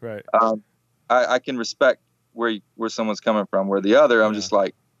 but right. I can respect where someone's coming from. Where the other, I'm just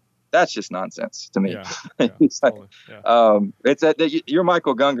like, that's just nonsense to me. It's like, it's you're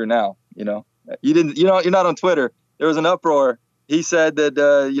Michael Gungor now. You know, you're not on Twitter. There was an uproar. He said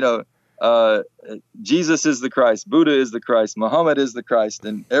that Jesus is the Christ, Buddha is the Christ, Muhammad is the Christ,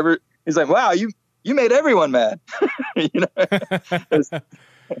 and he's like, wow, you made everyone mad. You know.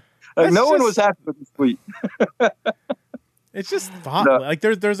 No one was happy with this tweet. It's just thoughtful. No. Like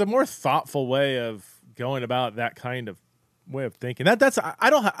there's a more thoughtful way of going about that kind of way of thinking. I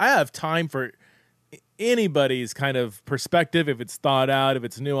have time for anybody's kind of perspective if it's thought out, if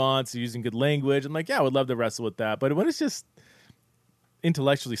it's nuanced, using good language. I'm like, yeah, I would love to wrestle with that. But when it's just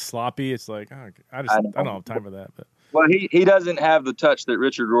intellectually sloppy, it's like, I don't have time for that. But well, he doesn't have the touch that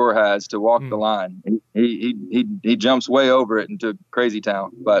Richard Rohr has to walk the line. He jumps way over it into crazy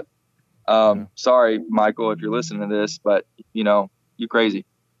town. But sorry, Michael, if you're listening to this, but you're crazy.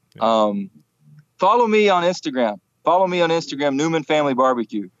 Yeah. Follow me on Instagram. Newman Family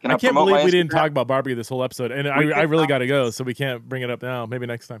Barbecue. I can't believe we didn't talk about barbecue this whole episode, and I really got to go, so we can't bring it up now. Maybe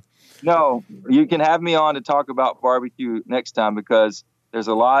next time. No, you can have me on to talk about barbecue next time, because there's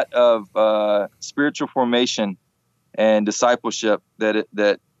a lot of spiritual formation and discipleship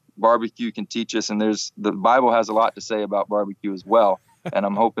that barbecue can teach us, and the Bible has a lot to say about barbecue as well. And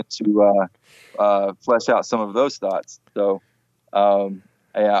I'm hoping to flesh out some of those thoughts. So,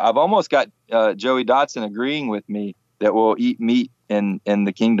 I've almost got Joey Dotson agreeing with me that we'll eat meat in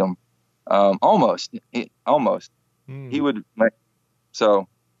the kingdom. Almost. He would. So,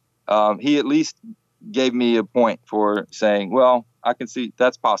 he at least gave me a point for saying, well, I can see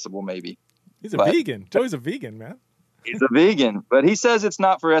that's possible, maybe. He's a vegan. Joey's a vegan, man. He's a vegan, but he says it's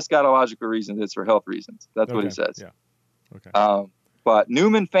not for eschatological reasons; it's for health reasons. That's what he says. Yeah. Okay. But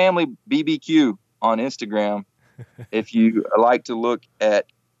Newman Family BBQ on Instagram, if you like to look at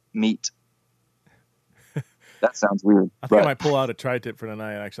meat. That sounds weird. I think I might pull out a tri-tip for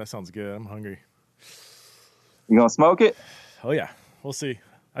tonight. Actually, that sounds good. I'm hungry. You gonna smoke it? Oh yeah, we'll see.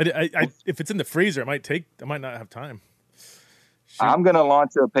 If it's in the freezer, I might not have time. Shoot. I'm gonna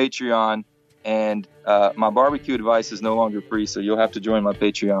launch a Patreon, and my barbecue advice is no longer free, so you'll have to join my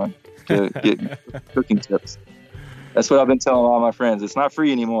Patreon to get cooking tips. That's what I've been telling all my friends. It's not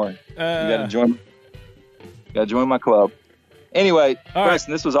free anymore. You gotta join my club. Anyway,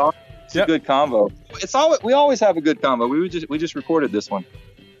 Preston, this was awesome. It's a good combo. We always have a good combo. We just recorded this one.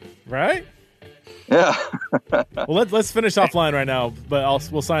 Right? Yeah. Well, let's finish offline right now,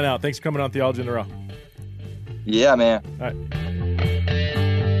 but we'll sign out. Thanks for coming on Theology in the Raw. Yeah, man. All right.